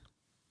cuter.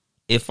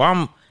 If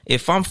I'm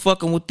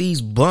fucking with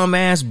these bum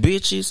ass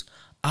bitches,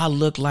 I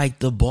look like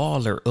the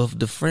baller of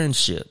the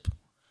friendship.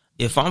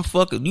 If I'm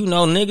fucking, you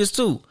know, niggas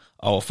too.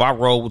 Oh, if I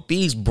roll with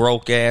these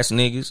broke ass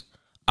niggas,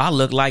 I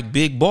look like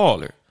big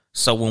baller.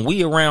 So when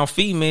we around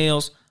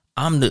females,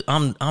 I'm the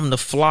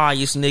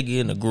flyest nigga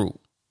in the group.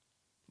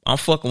 I'm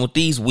fucking with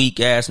these weak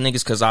ass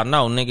niggas because I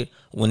know, nigga,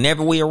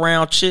 whenever we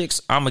around chicks,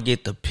 I'ma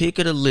get the pick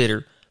of the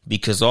litter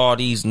because all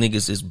these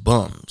niggas is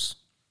bums.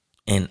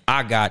 And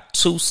I got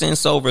 2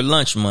 cents over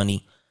lunch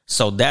money,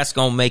 so that's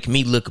gonna make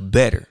me look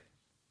better.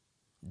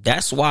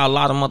 That's why a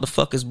lot of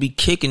motherfuckers be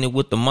kicking it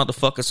with the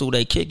motherfuckers who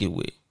they kick it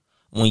with.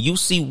 When you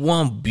see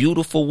one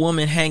beautiful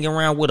woman hanging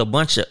around with a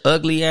bunch of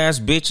ugly ass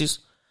bitches,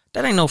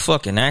 that ain't no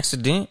fucking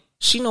accident.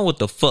 She know what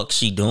the fuck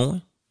she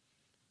doing.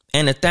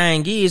 And the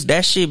thing is,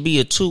 that should be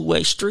a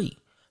 2-way street.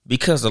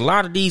 Because a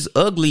lot of these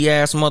ugly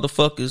ass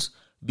motherfuckers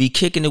be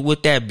kicking it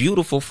with that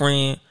beautiful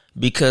friend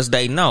because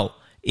they know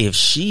if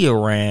she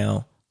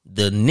around,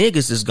 the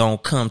niggas is gonna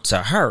come to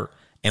her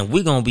and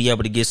we gonna be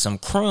able to get some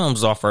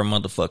crumbs off her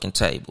motherfucking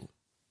table.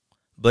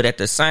 But at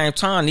the same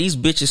time, these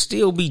bitches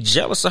still be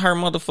jealous of her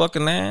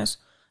motherfucking ass.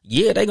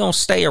 Yeah, they gonna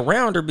stay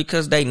around her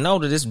because they know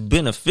that it's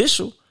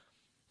beneficial.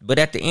 But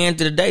at the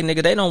end of the day,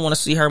 nigga, they don't want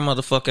to see her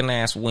motherfucking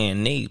ass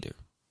win neither.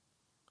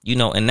 You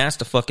know, and that's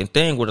the fucking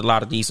thing with a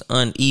lot of these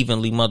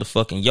unevenly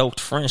motherfucking yoked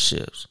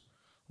friendships.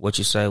 What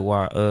you say,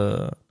 why,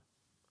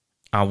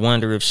 I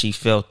wonder if she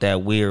felt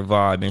that weird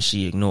vibe and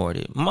she ignored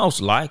it.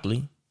 Most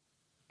likely.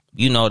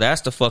 You know,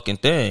 that's the fucking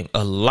thing.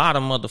 A lot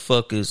of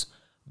motherfuckers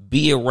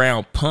be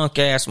around punk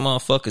ass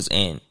motherfuckers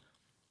and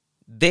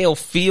they'll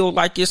feel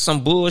like it's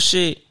some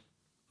bullshit,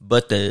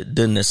 but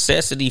the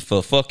necessity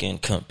for fucking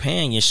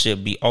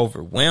companionship be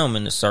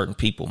overwhelming to certain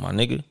people, my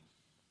nigga.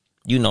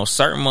 You know,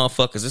 certain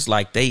motherfuckers, it's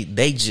like they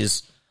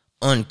just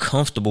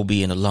uncomfortable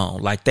being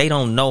alone. Like, they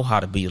don't know how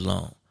to be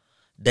alone.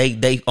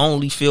 They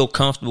only feel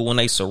comfortable when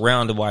they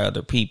surrounded by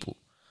other people.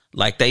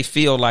 Like, they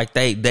feel like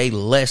they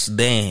less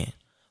than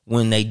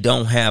when they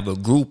don't have a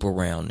group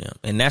around them.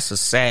 And that's a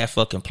sad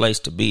fucking place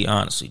to be,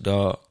 honestly,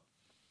 dog.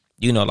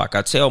 You know, like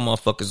I tell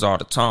motherfuckers all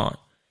the time,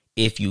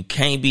 if you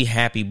can't be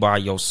happy by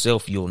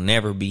yourself, you'll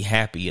never be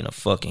happy in a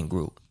fucking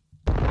group.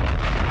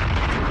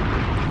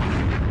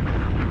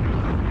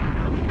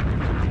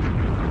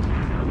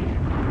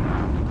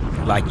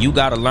 Like, you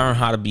got to learn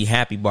how to be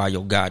happy by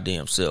your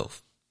goddamn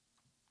self.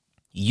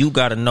 You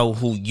got to know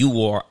who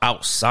you are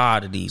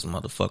outside of these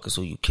motherfuckers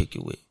who you kick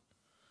it with.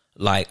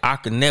 Like, I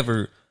could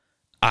never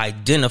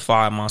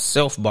identify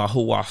myself by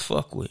who I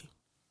fuck with.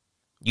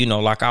 You know,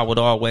 like I would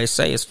always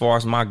say, as far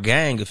as my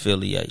gang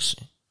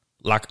affiliation,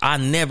 like, I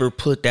never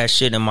put that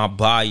shit in my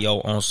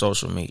bio on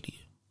social media.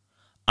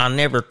 I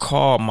never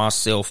called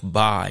myself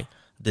by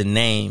the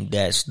name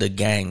that's the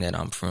gang that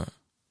I'm from,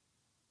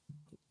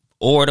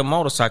 or the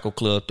motorcycle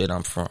club that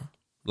I'm from.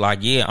 Like,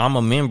 yeah, I'm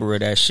a member of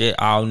that shit.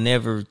 I'll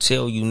never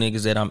tell you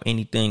niggas that I'm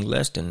anything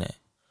less than that.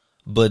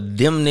 But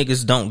them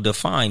niggas don't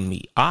define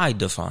me. I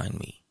define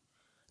me.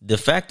 The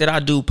fact that I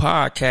do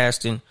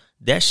podcasting,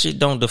 that shit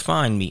don't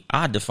define me.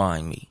 I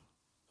define me.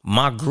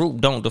 My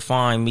group don't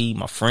define me.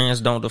 My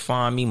friends don't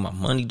define me. My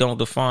money don't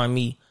define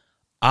me.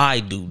 I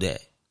do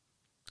that.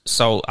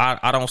 So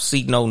I don't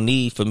see no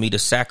need for me to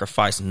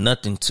sacrifice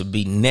nothing to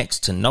be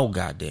next to no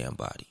goddamn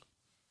body.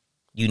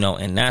 You know,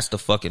 and that's the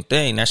fucking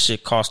thing. That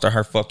shit cost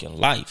her fucking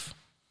life.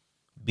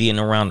 Being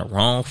around the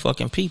wrong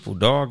fucking people,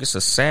 dog. It's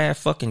a sad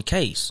fucking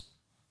case.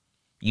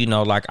 You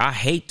know, like, I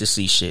hate to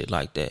see shit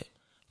like that.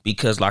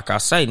 Because, like I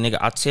say, nigga,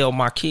 I tell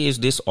my kids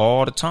this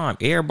all the time.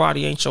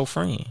 Everybody ain't your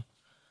friend.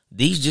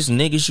 These just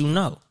niggas you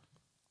know.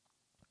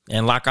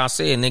 And like I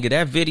said, nigga,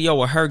 that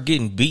video of her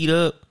getting beat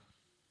up,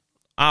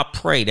 I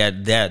pray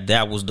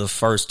that was the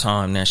first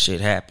time that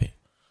shit happened.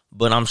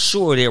 But I'm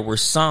sure there were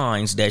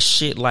signs that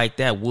shit like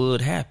that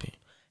would happen.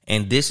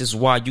 And this is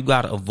why you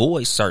gotta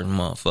avoid certain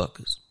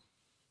motherfuckers.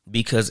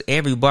 Because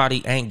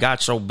everybody ain't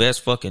got your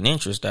best fucking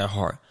interest at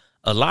heart.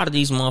 A lot of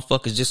these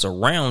motherfuckers just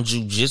around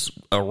you,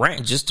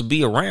 just to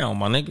be around,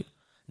 my nigga.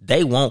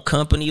 They want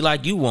company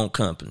like you want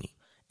company.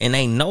 And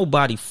ain't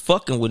nobody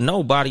fucking with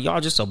nobody.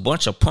 Y'all just a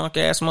bunch of punk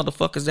ass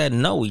motherfuckers that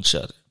know each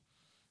other.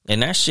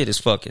 And that shit is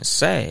fucking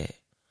sad.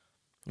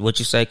 What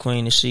you say,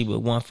 Queen of Sheba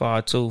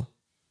 152?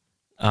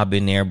 I've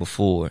been there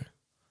before,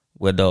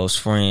 where those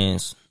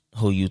friends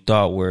who you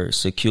thought were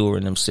secure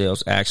in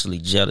themselves actually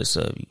jealous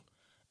of you.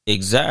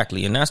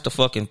 Exactly. And that's the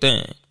fucking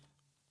thing.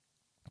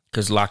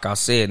 Because like I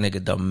said,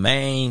 nigga, the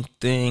main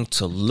thing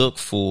to look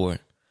for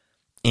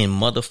in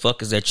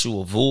motherfuckers that you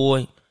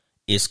avoid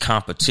is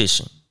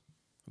competition.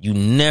 You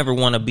never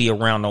want to be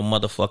around no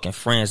motherfucking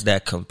friends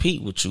that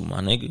compete with you, my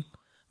nigga.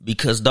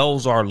 Because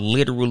those are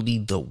literally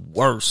the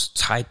worst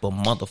type of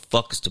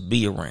motherfuckers to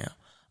be around.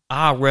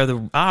 I'd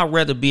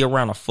rather be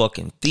around a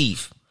fucking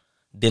thief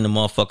than a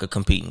motherfucker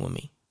competing with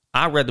me.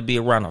 I'd rather be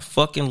around a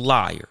fucking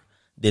liar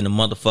than a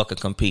motherfucker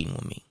competing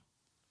with me.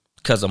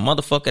 Because a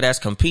motherfucker that's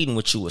competing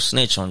with you will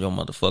snitch on your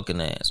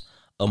motherfucking ass.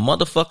 A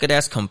motherfucker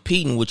that's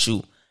competing with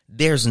you,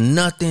 there's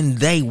nothing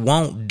they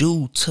won't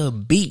do to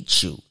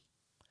beat you.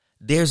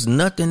 There's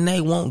nothing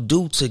they won't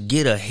do to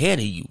get ahead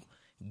of you,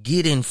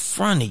 get in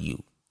front of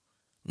you.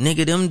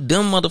 Nigga, them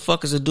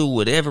motherfuckers will do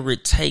whatever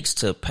it takes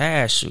to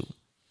pass you.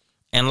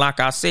 And like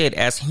I said,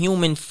 as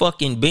human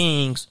fucking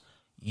beings,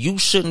 you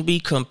shouldn't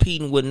be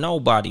competing with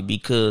nobody,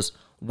 because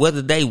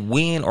whether they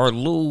win or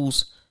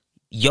lose,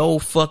 your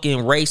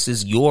fucking race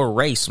is your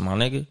race, my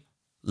nigga.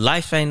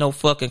 Life ain't no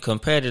fucking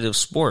competitive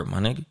sport, my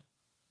nigga.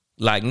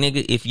 Like,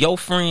 nigga, if your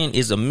friend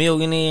is a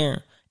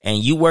millionaire and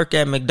you work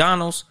at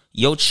McDonald's,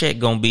 your check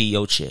gonna be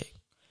your check.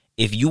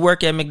 If you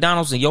work at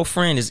McDonald's and your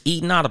friend is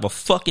eating out of a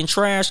fucking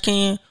trash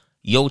can,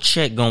 your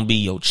check gonna be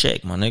your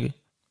check, my nigga.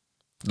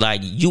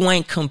 Like, you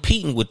ain't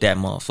competing with that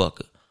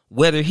motherfucker.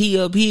 Whether he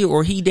up here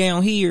or he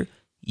down here,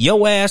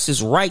 your ass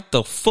is right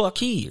the fuck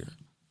here.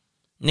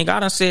 Nigga, I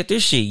done said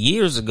this shit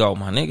years ago,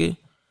 my nigga.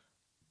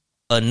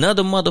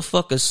 Another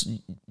motherfucker,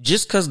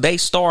 just cause they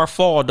star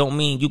fall don't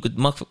mean you could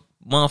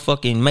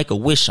motherfucking make a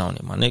wish on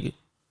it, my nigga.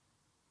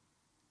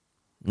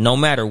 No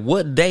matter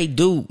what they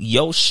do,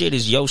 your shit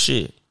is your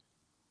shit.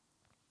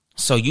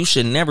 So you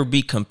should never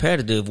be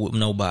competitive with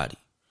nobody.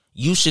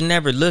 You should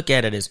never look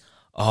at it as,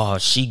 oh,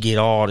 she get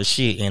all the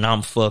shit and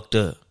I'm fucked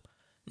up.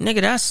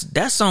 Nigga,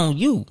 that's on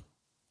you.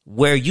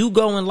 Where you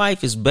go in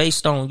life is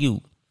based on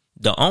you.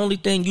 The only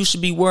thing you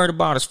should be worried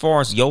about as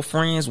far as your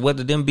friends,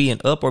 whether them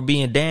being up or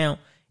being down,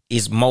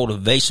 is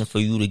motivation for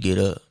you to get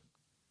up.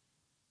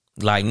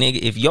 Like,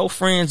 nigga, if your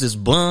friends is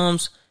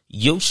bums,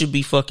 you should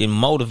be fucking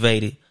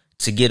motivated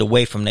to get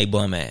away from they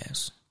bum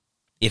ass.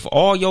 If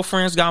all your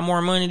friends got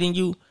more money than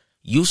you,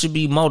 you should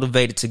be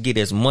motivated to get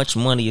as much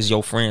money as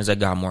your friends that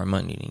got more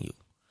money than you.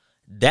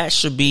 That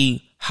should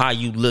be how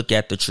you look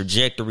at the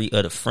trajectory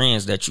of the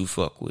friends that you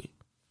fuck with.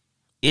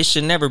 It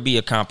should never be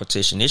a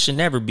competition. It should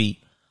never be,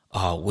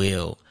 oh,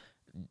 well,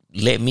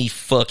 let me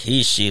fuck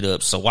his shit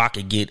up so I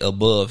could get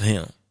above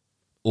him.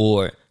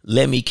 Or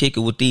let me kick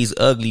it with these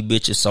ugly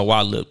bitches so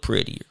I look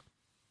prettier.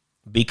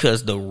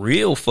 Because the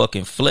real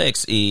fucking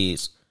flex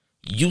is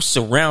you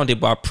surrounded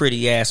by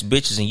pretty ass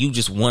bitches and you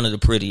just one of the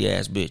pretty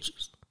ass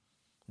bitches.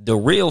 The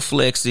real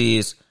flex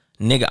is,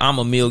 nigga, I'm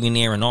a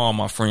millionaire and all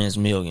my friends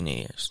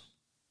millionaires.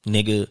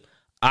 Nigga,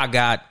 I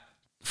got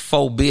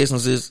 4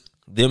 businesses.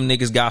 Them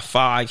niggas got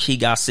 5. He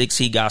got 6.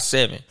 He got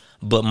 7.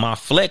 But my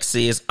flex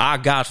is I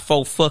got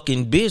 4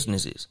 fucking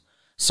businesses.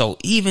 So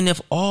even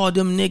if all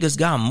them niggas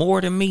got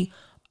more than me,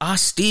 I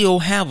still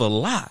have a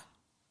lot.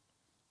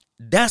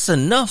 That's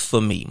enough for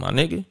me, my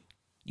nigga.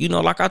 You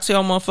know, like I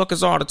tell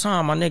motherfuckers all the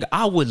time, my nigga,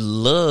 I would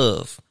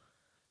love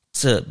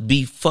to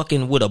be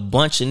fucking with a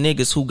bunch of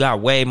niggas who got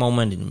way more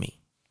money than me.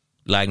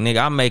 Like,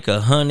 nigga, I make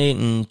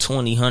 $120,000,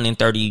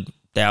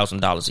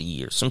 $130,000 a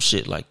year, some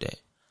shit like that.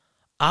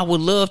 I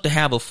would love to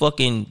have a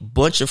fucking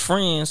bunch of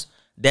friends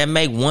that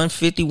make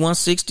 150,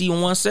 160, and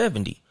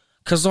 170.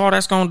 Cause all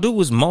that's gonna do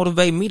is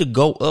motivate me to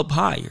go up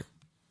higher.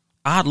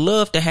 I'd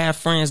love to have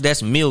friends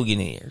that's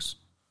millionaires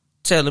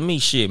telling me,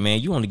 shit, man,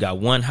 you only got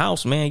one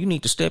house, man. You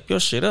need to step your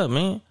shit up,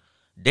 man.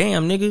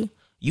 Damn, nigga,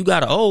 you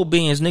got an old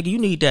Benz, nigga. You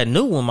need that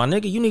new one, my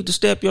nigga. You need to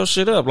step your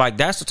shit up. Like,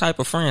 that's the type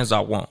of friends I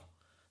want.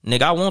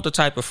 Nigga, I want the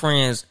type of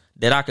friends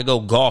that I could go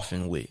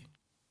golfing with.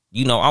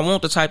 You know, I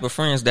want the type of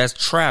friends that's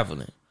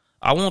traveling.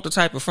 I want the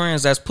type of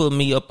friends that's putting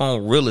me up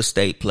on real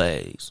estate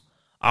plays.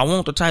 I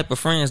want the type of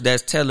friends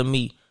that's telling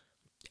me,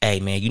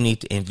 hey, man, you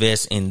need to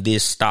invest in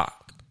this stock.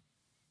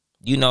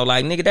 You know,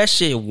 like, nigga, that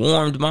shit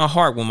warmed my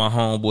heart when my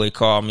homeboy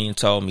called me and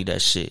told me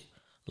that shit.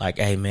 Like,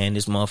 hey, man,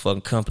 this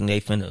motherfucking company, they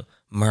finna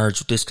merge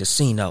with this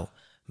casino.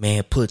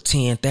 Man, put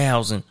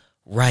 10,000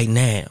 right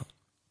now.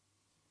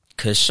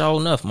 Cause sure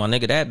enough, my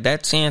nigga, that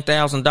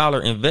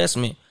 $10,000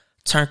 investment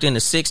turned into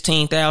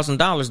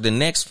 $16,000 the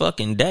next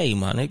fucking day,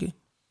 my nigga.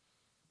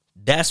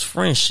 That's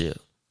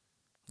friendship.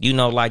 You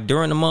know, like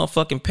during the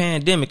motherfucking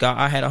pandemic,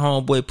 I had a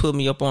homeboy put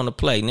me up on the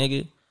play,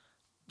 nigga.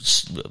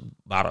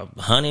 About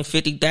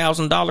 $150,000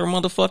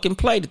 motherfucking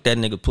play that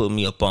nigga put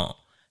me up on.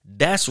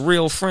 That's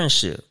real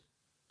friendship.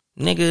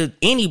 Nigga,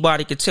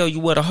 anybody could tell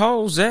you where the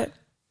hoes at.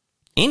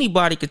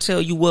 Anybody could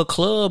tell you what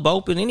club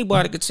open.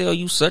 Anybody could tell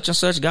you such and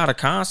such got a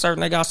concert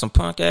and they got some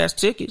punk ass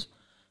tickets.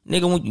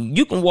 Nigga, when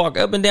you can walk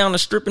up and down the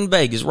strip in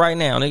Vegas right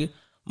now, nigga.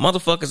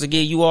 Motherfuckers will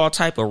give you all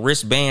type of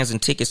wristbands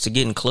and tickets to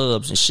get in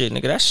clubs and shit,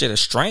 nigga. That shit a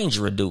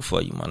stranger would do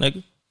for you, my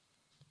nigga.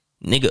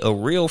 Nigga, a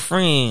real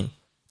friend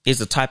is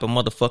the type of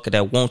motherfucker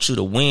that wants you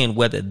to win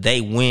whether they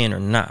win or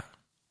not.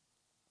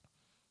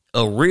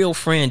 A real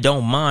friend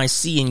don't mind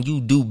seeing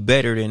you do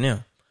better than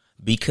them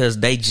because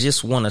they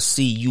just want to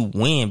see you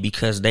win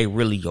because they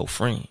really your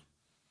friend.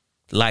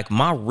 Like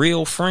my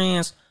real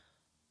friends,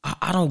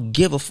 I don't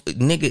give a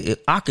nigga. If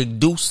I could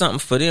do something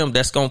for them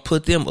that's going to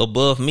put them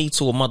above me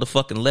to a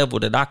motherfucking level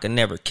that I can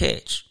never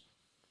catch.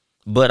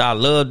 But I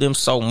love them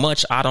so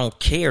much, I don't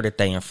care that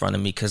they in front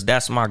of me because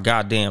that's my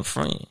goddamn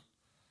friend.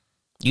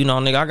 You know,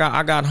 nigga,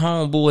 I got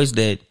homeboys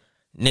that,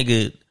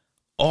 nigga,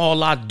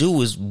 all I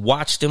do is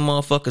watch them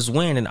motherfuckers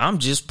win and I'm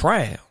just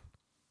proud.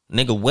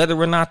 Nigga, whether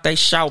or not they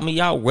shout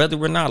me out, whether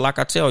or not, like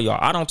I tell y'all,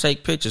 I don't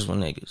take pictures with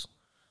niggas.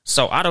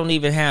 So I don't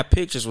even have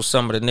pictures with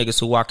some of the niggas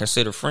who I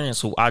consider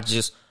friends who I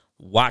just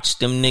watch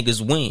them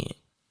niggas win.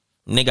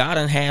 Nigga, I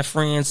done have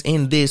friends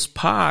in this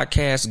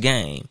podcast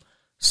game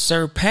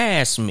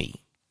surpass me.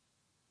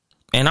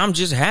 And I'm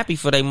just happy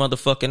for they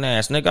motherfucking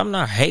ass. Nigga, I'm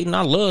not hating.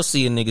 I love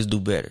seeing niggas do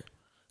better.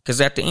 Because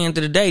at the end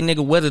of the day,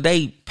 nigga, whether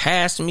they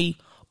pass me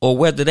or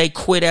whether they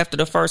quit after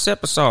the first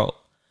episode,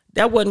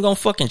 that wasn't going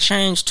to fucking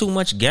change too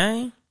much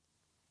game.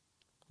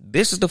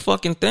 This is the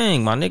fucking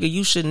thing, my nigga.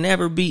 You should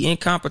never be in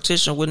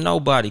competition with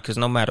nobody because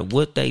no matter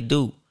what they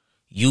do,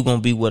 you going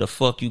to be where the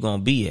fuck you going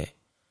to be at.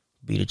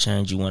 Be the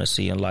change you want to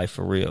see in life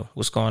for real.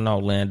 What's going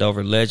on,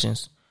 Landover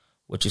Legends?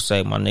 What you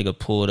say, my nigga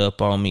pulled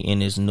up on me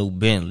in his new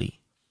Bentley.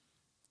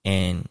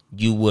 And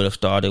you would have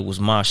thought it was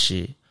my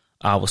shit.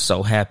 I was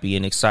so happy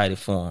and excited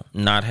for him.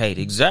 Not hate.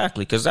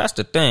 Exactly. Because that's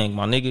the thing,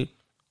 my nigga.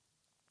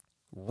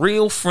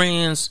 Real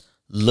friends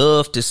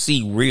love to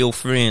see real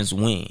friends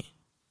win.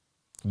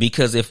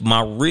 Because if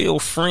my real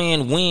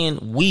friend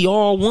win, we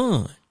all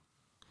won.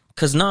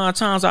 Because 9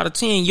 times out of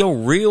 10, your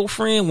real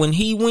friend, when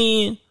he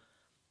win,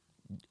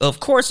 of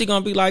course he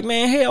gonna be like,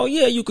 man, hell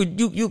yeah, you could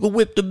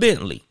whip the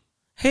Bentley.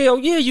 Hell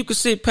yeah, you could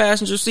sit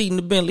passenger seat in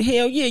the Bentley.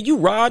 Hell yeah, you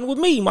riding with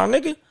me, my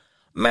nigga.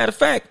 Matter of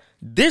fact,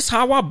 this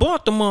how I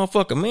bought the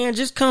motherfucker, man.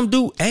 Just come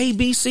do A,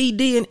 B, C,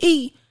 D, and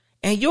E,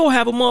 and you'll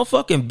have a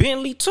motherfucking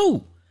Bentley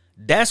too.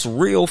 That's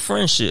real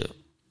friendship.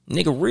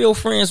 Nigga, real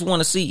friends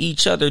want to see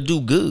each other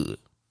do good.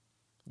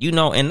 You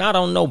know, and I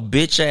don't know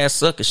bitch ass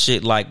sucker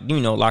shit like,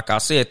 you know, like I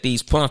said,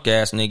 these punk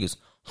ass niggas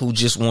who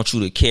just want you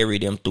to carry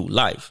them through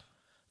life.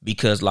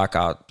 Because like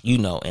you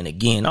know, and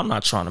again, I'm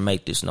not trying to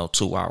make this no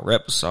 2-hour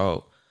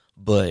episode,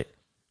 but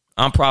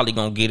I'm probably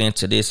going to get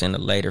into this in a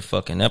later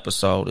fucking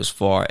episode as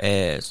far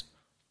as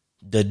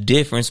the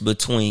difference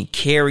between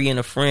carrying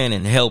a friend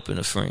and helping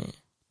a friend.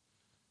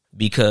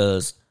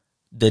 Because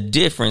the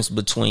difference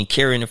between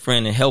carrying a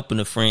friend and helping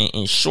a friend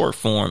in short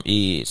form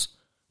is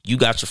you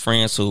got your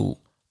friends who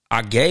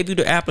I gave you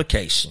the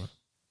application.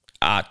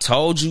 I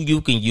told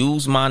you can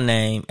use my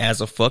name as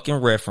a fucking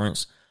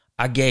reference.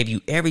 I gave you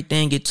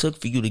everything it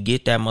took for you to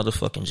get that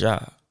motherfucking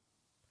job.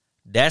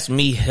 That's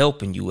me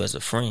helping you as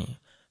a friend.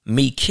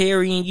 Me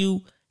carrying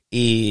you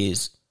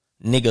is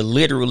nigga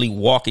literally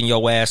walking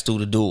your ass through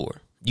the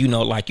door. You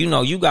know, like, you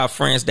know, you got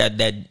friends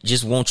that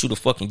just want you to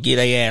fucking get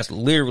their ass,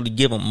 literally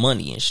give them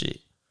money and shit.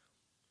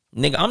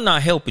 Nigga, I'm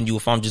not helping you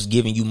if I'm just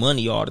giving you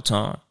money all the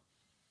time.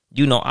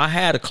 You know, I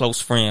had a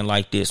close friend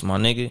like this, my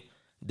nigga.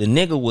 The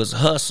nigga was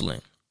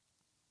hustling.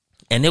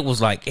 And it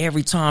was like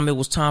every time it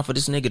was time for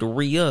this nigga to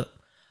re-up,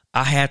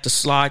 I had to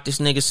slide this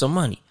nigga some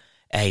money.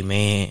 Hey,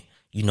 man,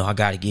 you know, I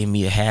got to give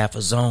me a half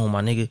a zone,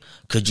 my nigga.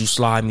 Could you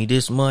slide me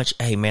this much?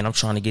 Hey, man, I'm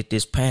trying to get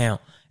this pound.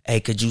 Hey,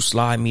 could you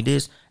slide me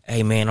this?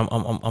 Hey, man,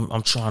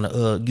 I'm trying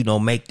to, you know,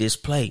 make this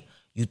play.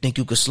 You think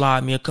you could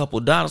slide me a couple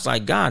dollars?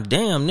 Like, God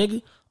damn,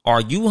 nigga,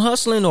 are you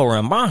hustling or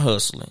am I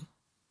hustling?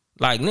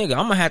 Like, nigga,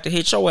 I'm going to have to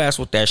hit your ass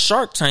with that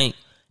Shark Tank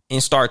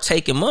and start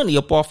taking money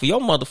up off of your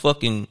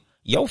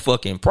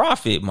fucking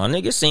profit, my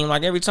nigga. It seems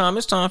like every time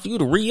it's time for you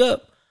to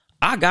re-up,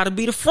 I got to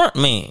be the front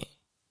man.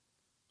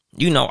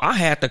 You know, I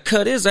had to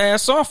cut his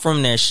ass off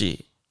from that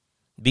shit.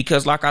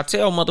 Because like I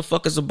tell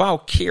motherfuckers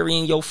about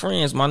carrying your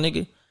friends, my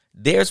nigga,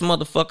 there's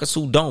motherfuckers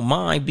who don't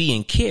mind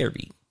being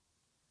carried.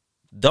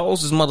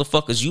 Those is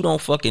motherfuckers you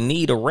don't fucking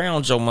need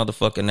around your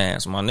motherfucking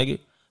ass, my nigga.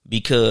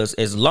 Because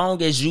as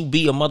long as you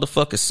be a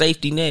motherfucking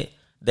safety net,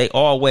 they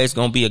always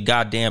gonna be a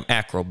goddamn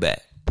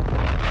acrobat.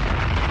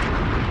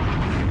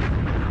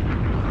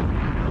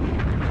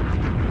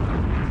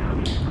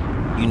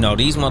 You know,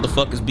 these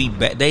motherfuckers be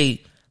bad.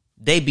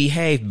 They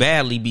behave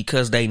badly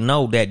because they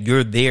know that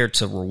you're there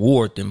to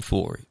reward them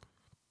for it.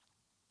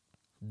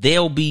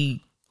 They'll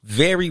be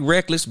very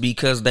reckless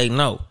because they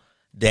know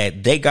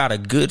that they got a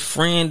good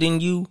friend in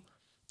you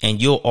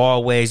and you'll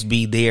always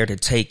be there to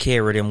take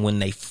care of them when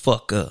they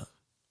fuck up.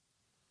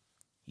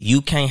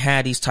 You can't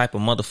have these type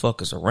of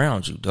motherfuckers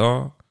around you,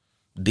 dog.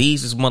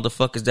 These is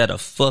motherfuckers that'll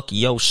fuck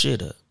your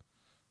shit up.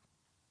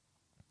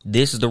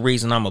 This is the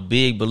reason I'm a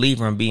big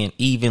believer in being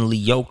evenly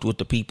yoked with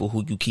the people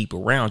who you keep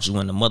around you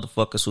and the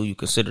motherfuckers who you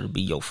consider to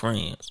be your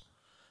friends.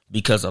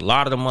 Because a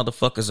lot of the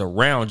motherfuckers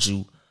around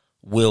you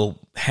will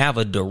have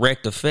a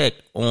direct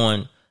effect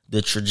on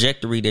the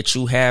trajectory that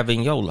you have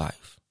in your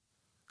life.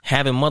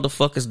 Having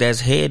motherfuckers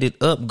that's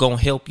headed up gonna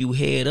help you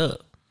head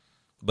up.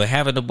 But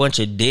having a bunch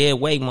of dead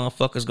weight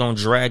motherfuckers gonna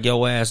drag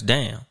your ass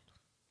down.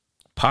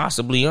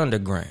 Possibly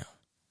underground.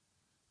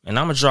 And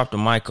I'm gonna drop the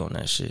mic on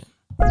that shit.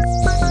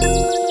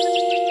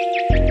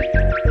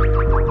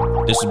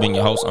 This has been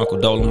your host, Uncle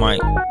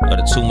Dolomite, of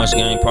the Too Much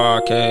Game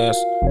Podcast,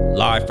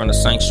 live from the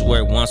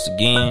Sanctuary once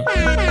again.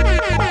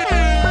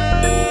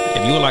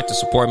 If you would like to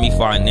support me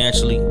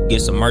financially,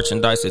 get some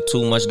merchandise at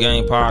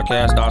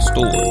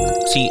toomuchgamepodcast.store,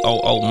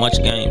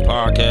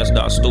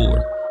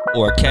 TOOmuchgamepodcast.store,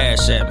 or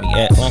cash at me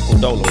at Uncle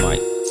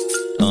Dolomite.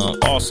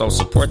 Also,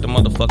 support the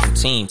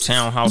motherfucking team,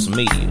 Townhouse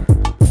Media.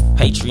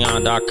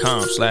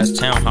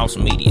 Patreon.com/Townhouse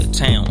Media,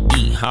 Town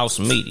E House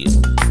Media.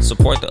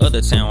 Support the other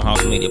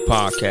Townhouse Media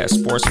podcast,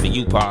 Sports for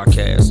You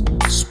podcast,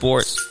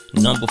 Sports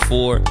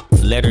 #4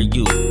 letter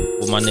U,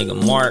 with my nigga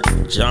Mark,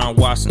 John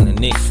Watson, and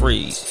Nick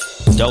Freeze.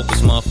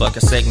 Dopest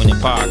motherfucking segment in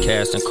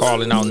podcast and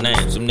calling out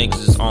names. Some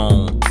niggas is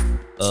on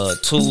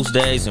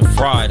Tuesdays and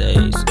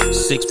Fridays,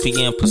 6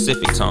 p.m.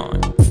 Pacific time,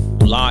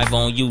 live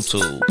on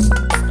YouTube.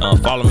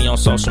 Follow me on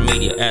social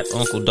media at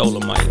Uncle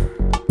Dolomite.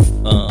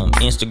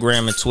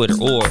 Instagram and Twitter,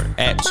 or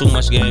at Too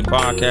Much Game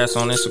Podcast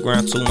on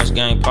Instagram, Too Much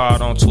Game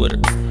Pod on Twitter.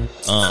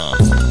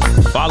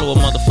 Follow a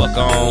motherfucker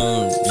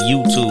on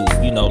YouTube,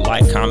 you know,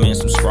 like, comment,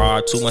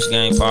 subscribe, Too Much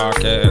Game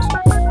Podcast.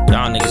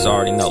 Y'all niggas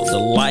already know the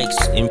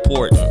likes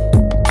important.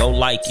 Go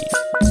like it.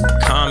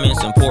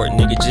 Comments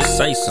important, nigga. Just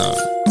say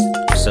something.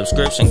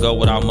 Subscription go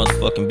without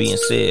motherfucking being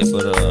said,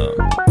 but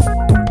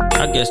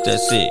I guess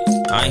that's it.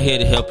 I ain't here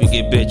to help you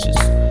get bitches.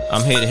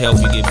 I'm here to help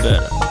you get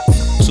better.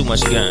 Too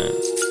Much Game.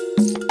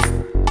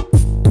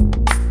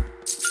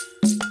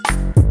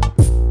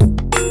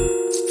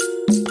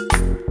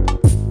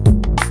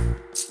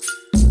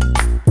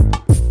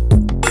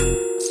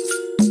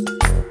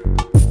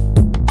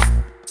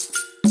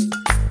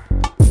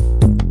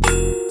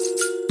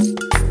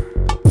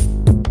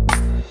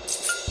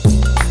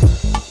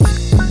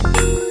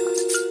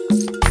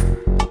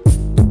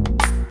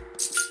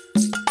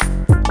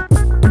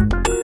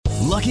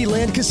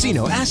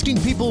 Casino,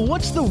 asking people,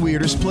 what's the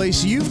weirdest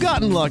place you've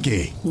gotten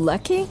lucky?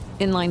 Lucky?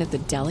 In line at the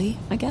deli,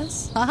 I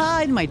guess?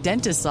 Aha, in my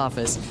dentist's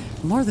office.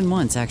 More than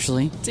once,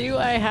 actually. Do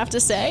I have to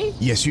say?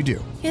 Yes, you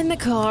do. In the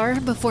car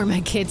before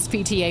my kids'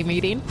 PTA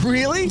meeting.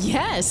 Really?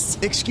 Yes.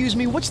 Excuse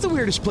me, what's the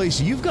weirdest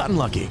place you've gotten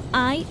lucky?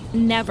 I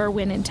never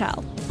win and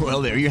tell.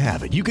 Well, there you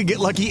have it. You can get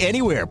lucky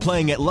anywhere,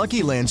 playing at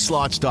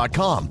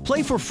LuckyLandSlots.com.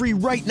 Play for free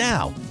right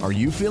now. Are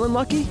you feeling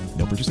lucky?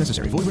 No purchase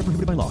necessary. Void where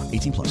prohibited by law.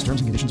 18+.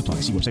 Terms and conditions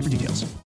apply. See website for details.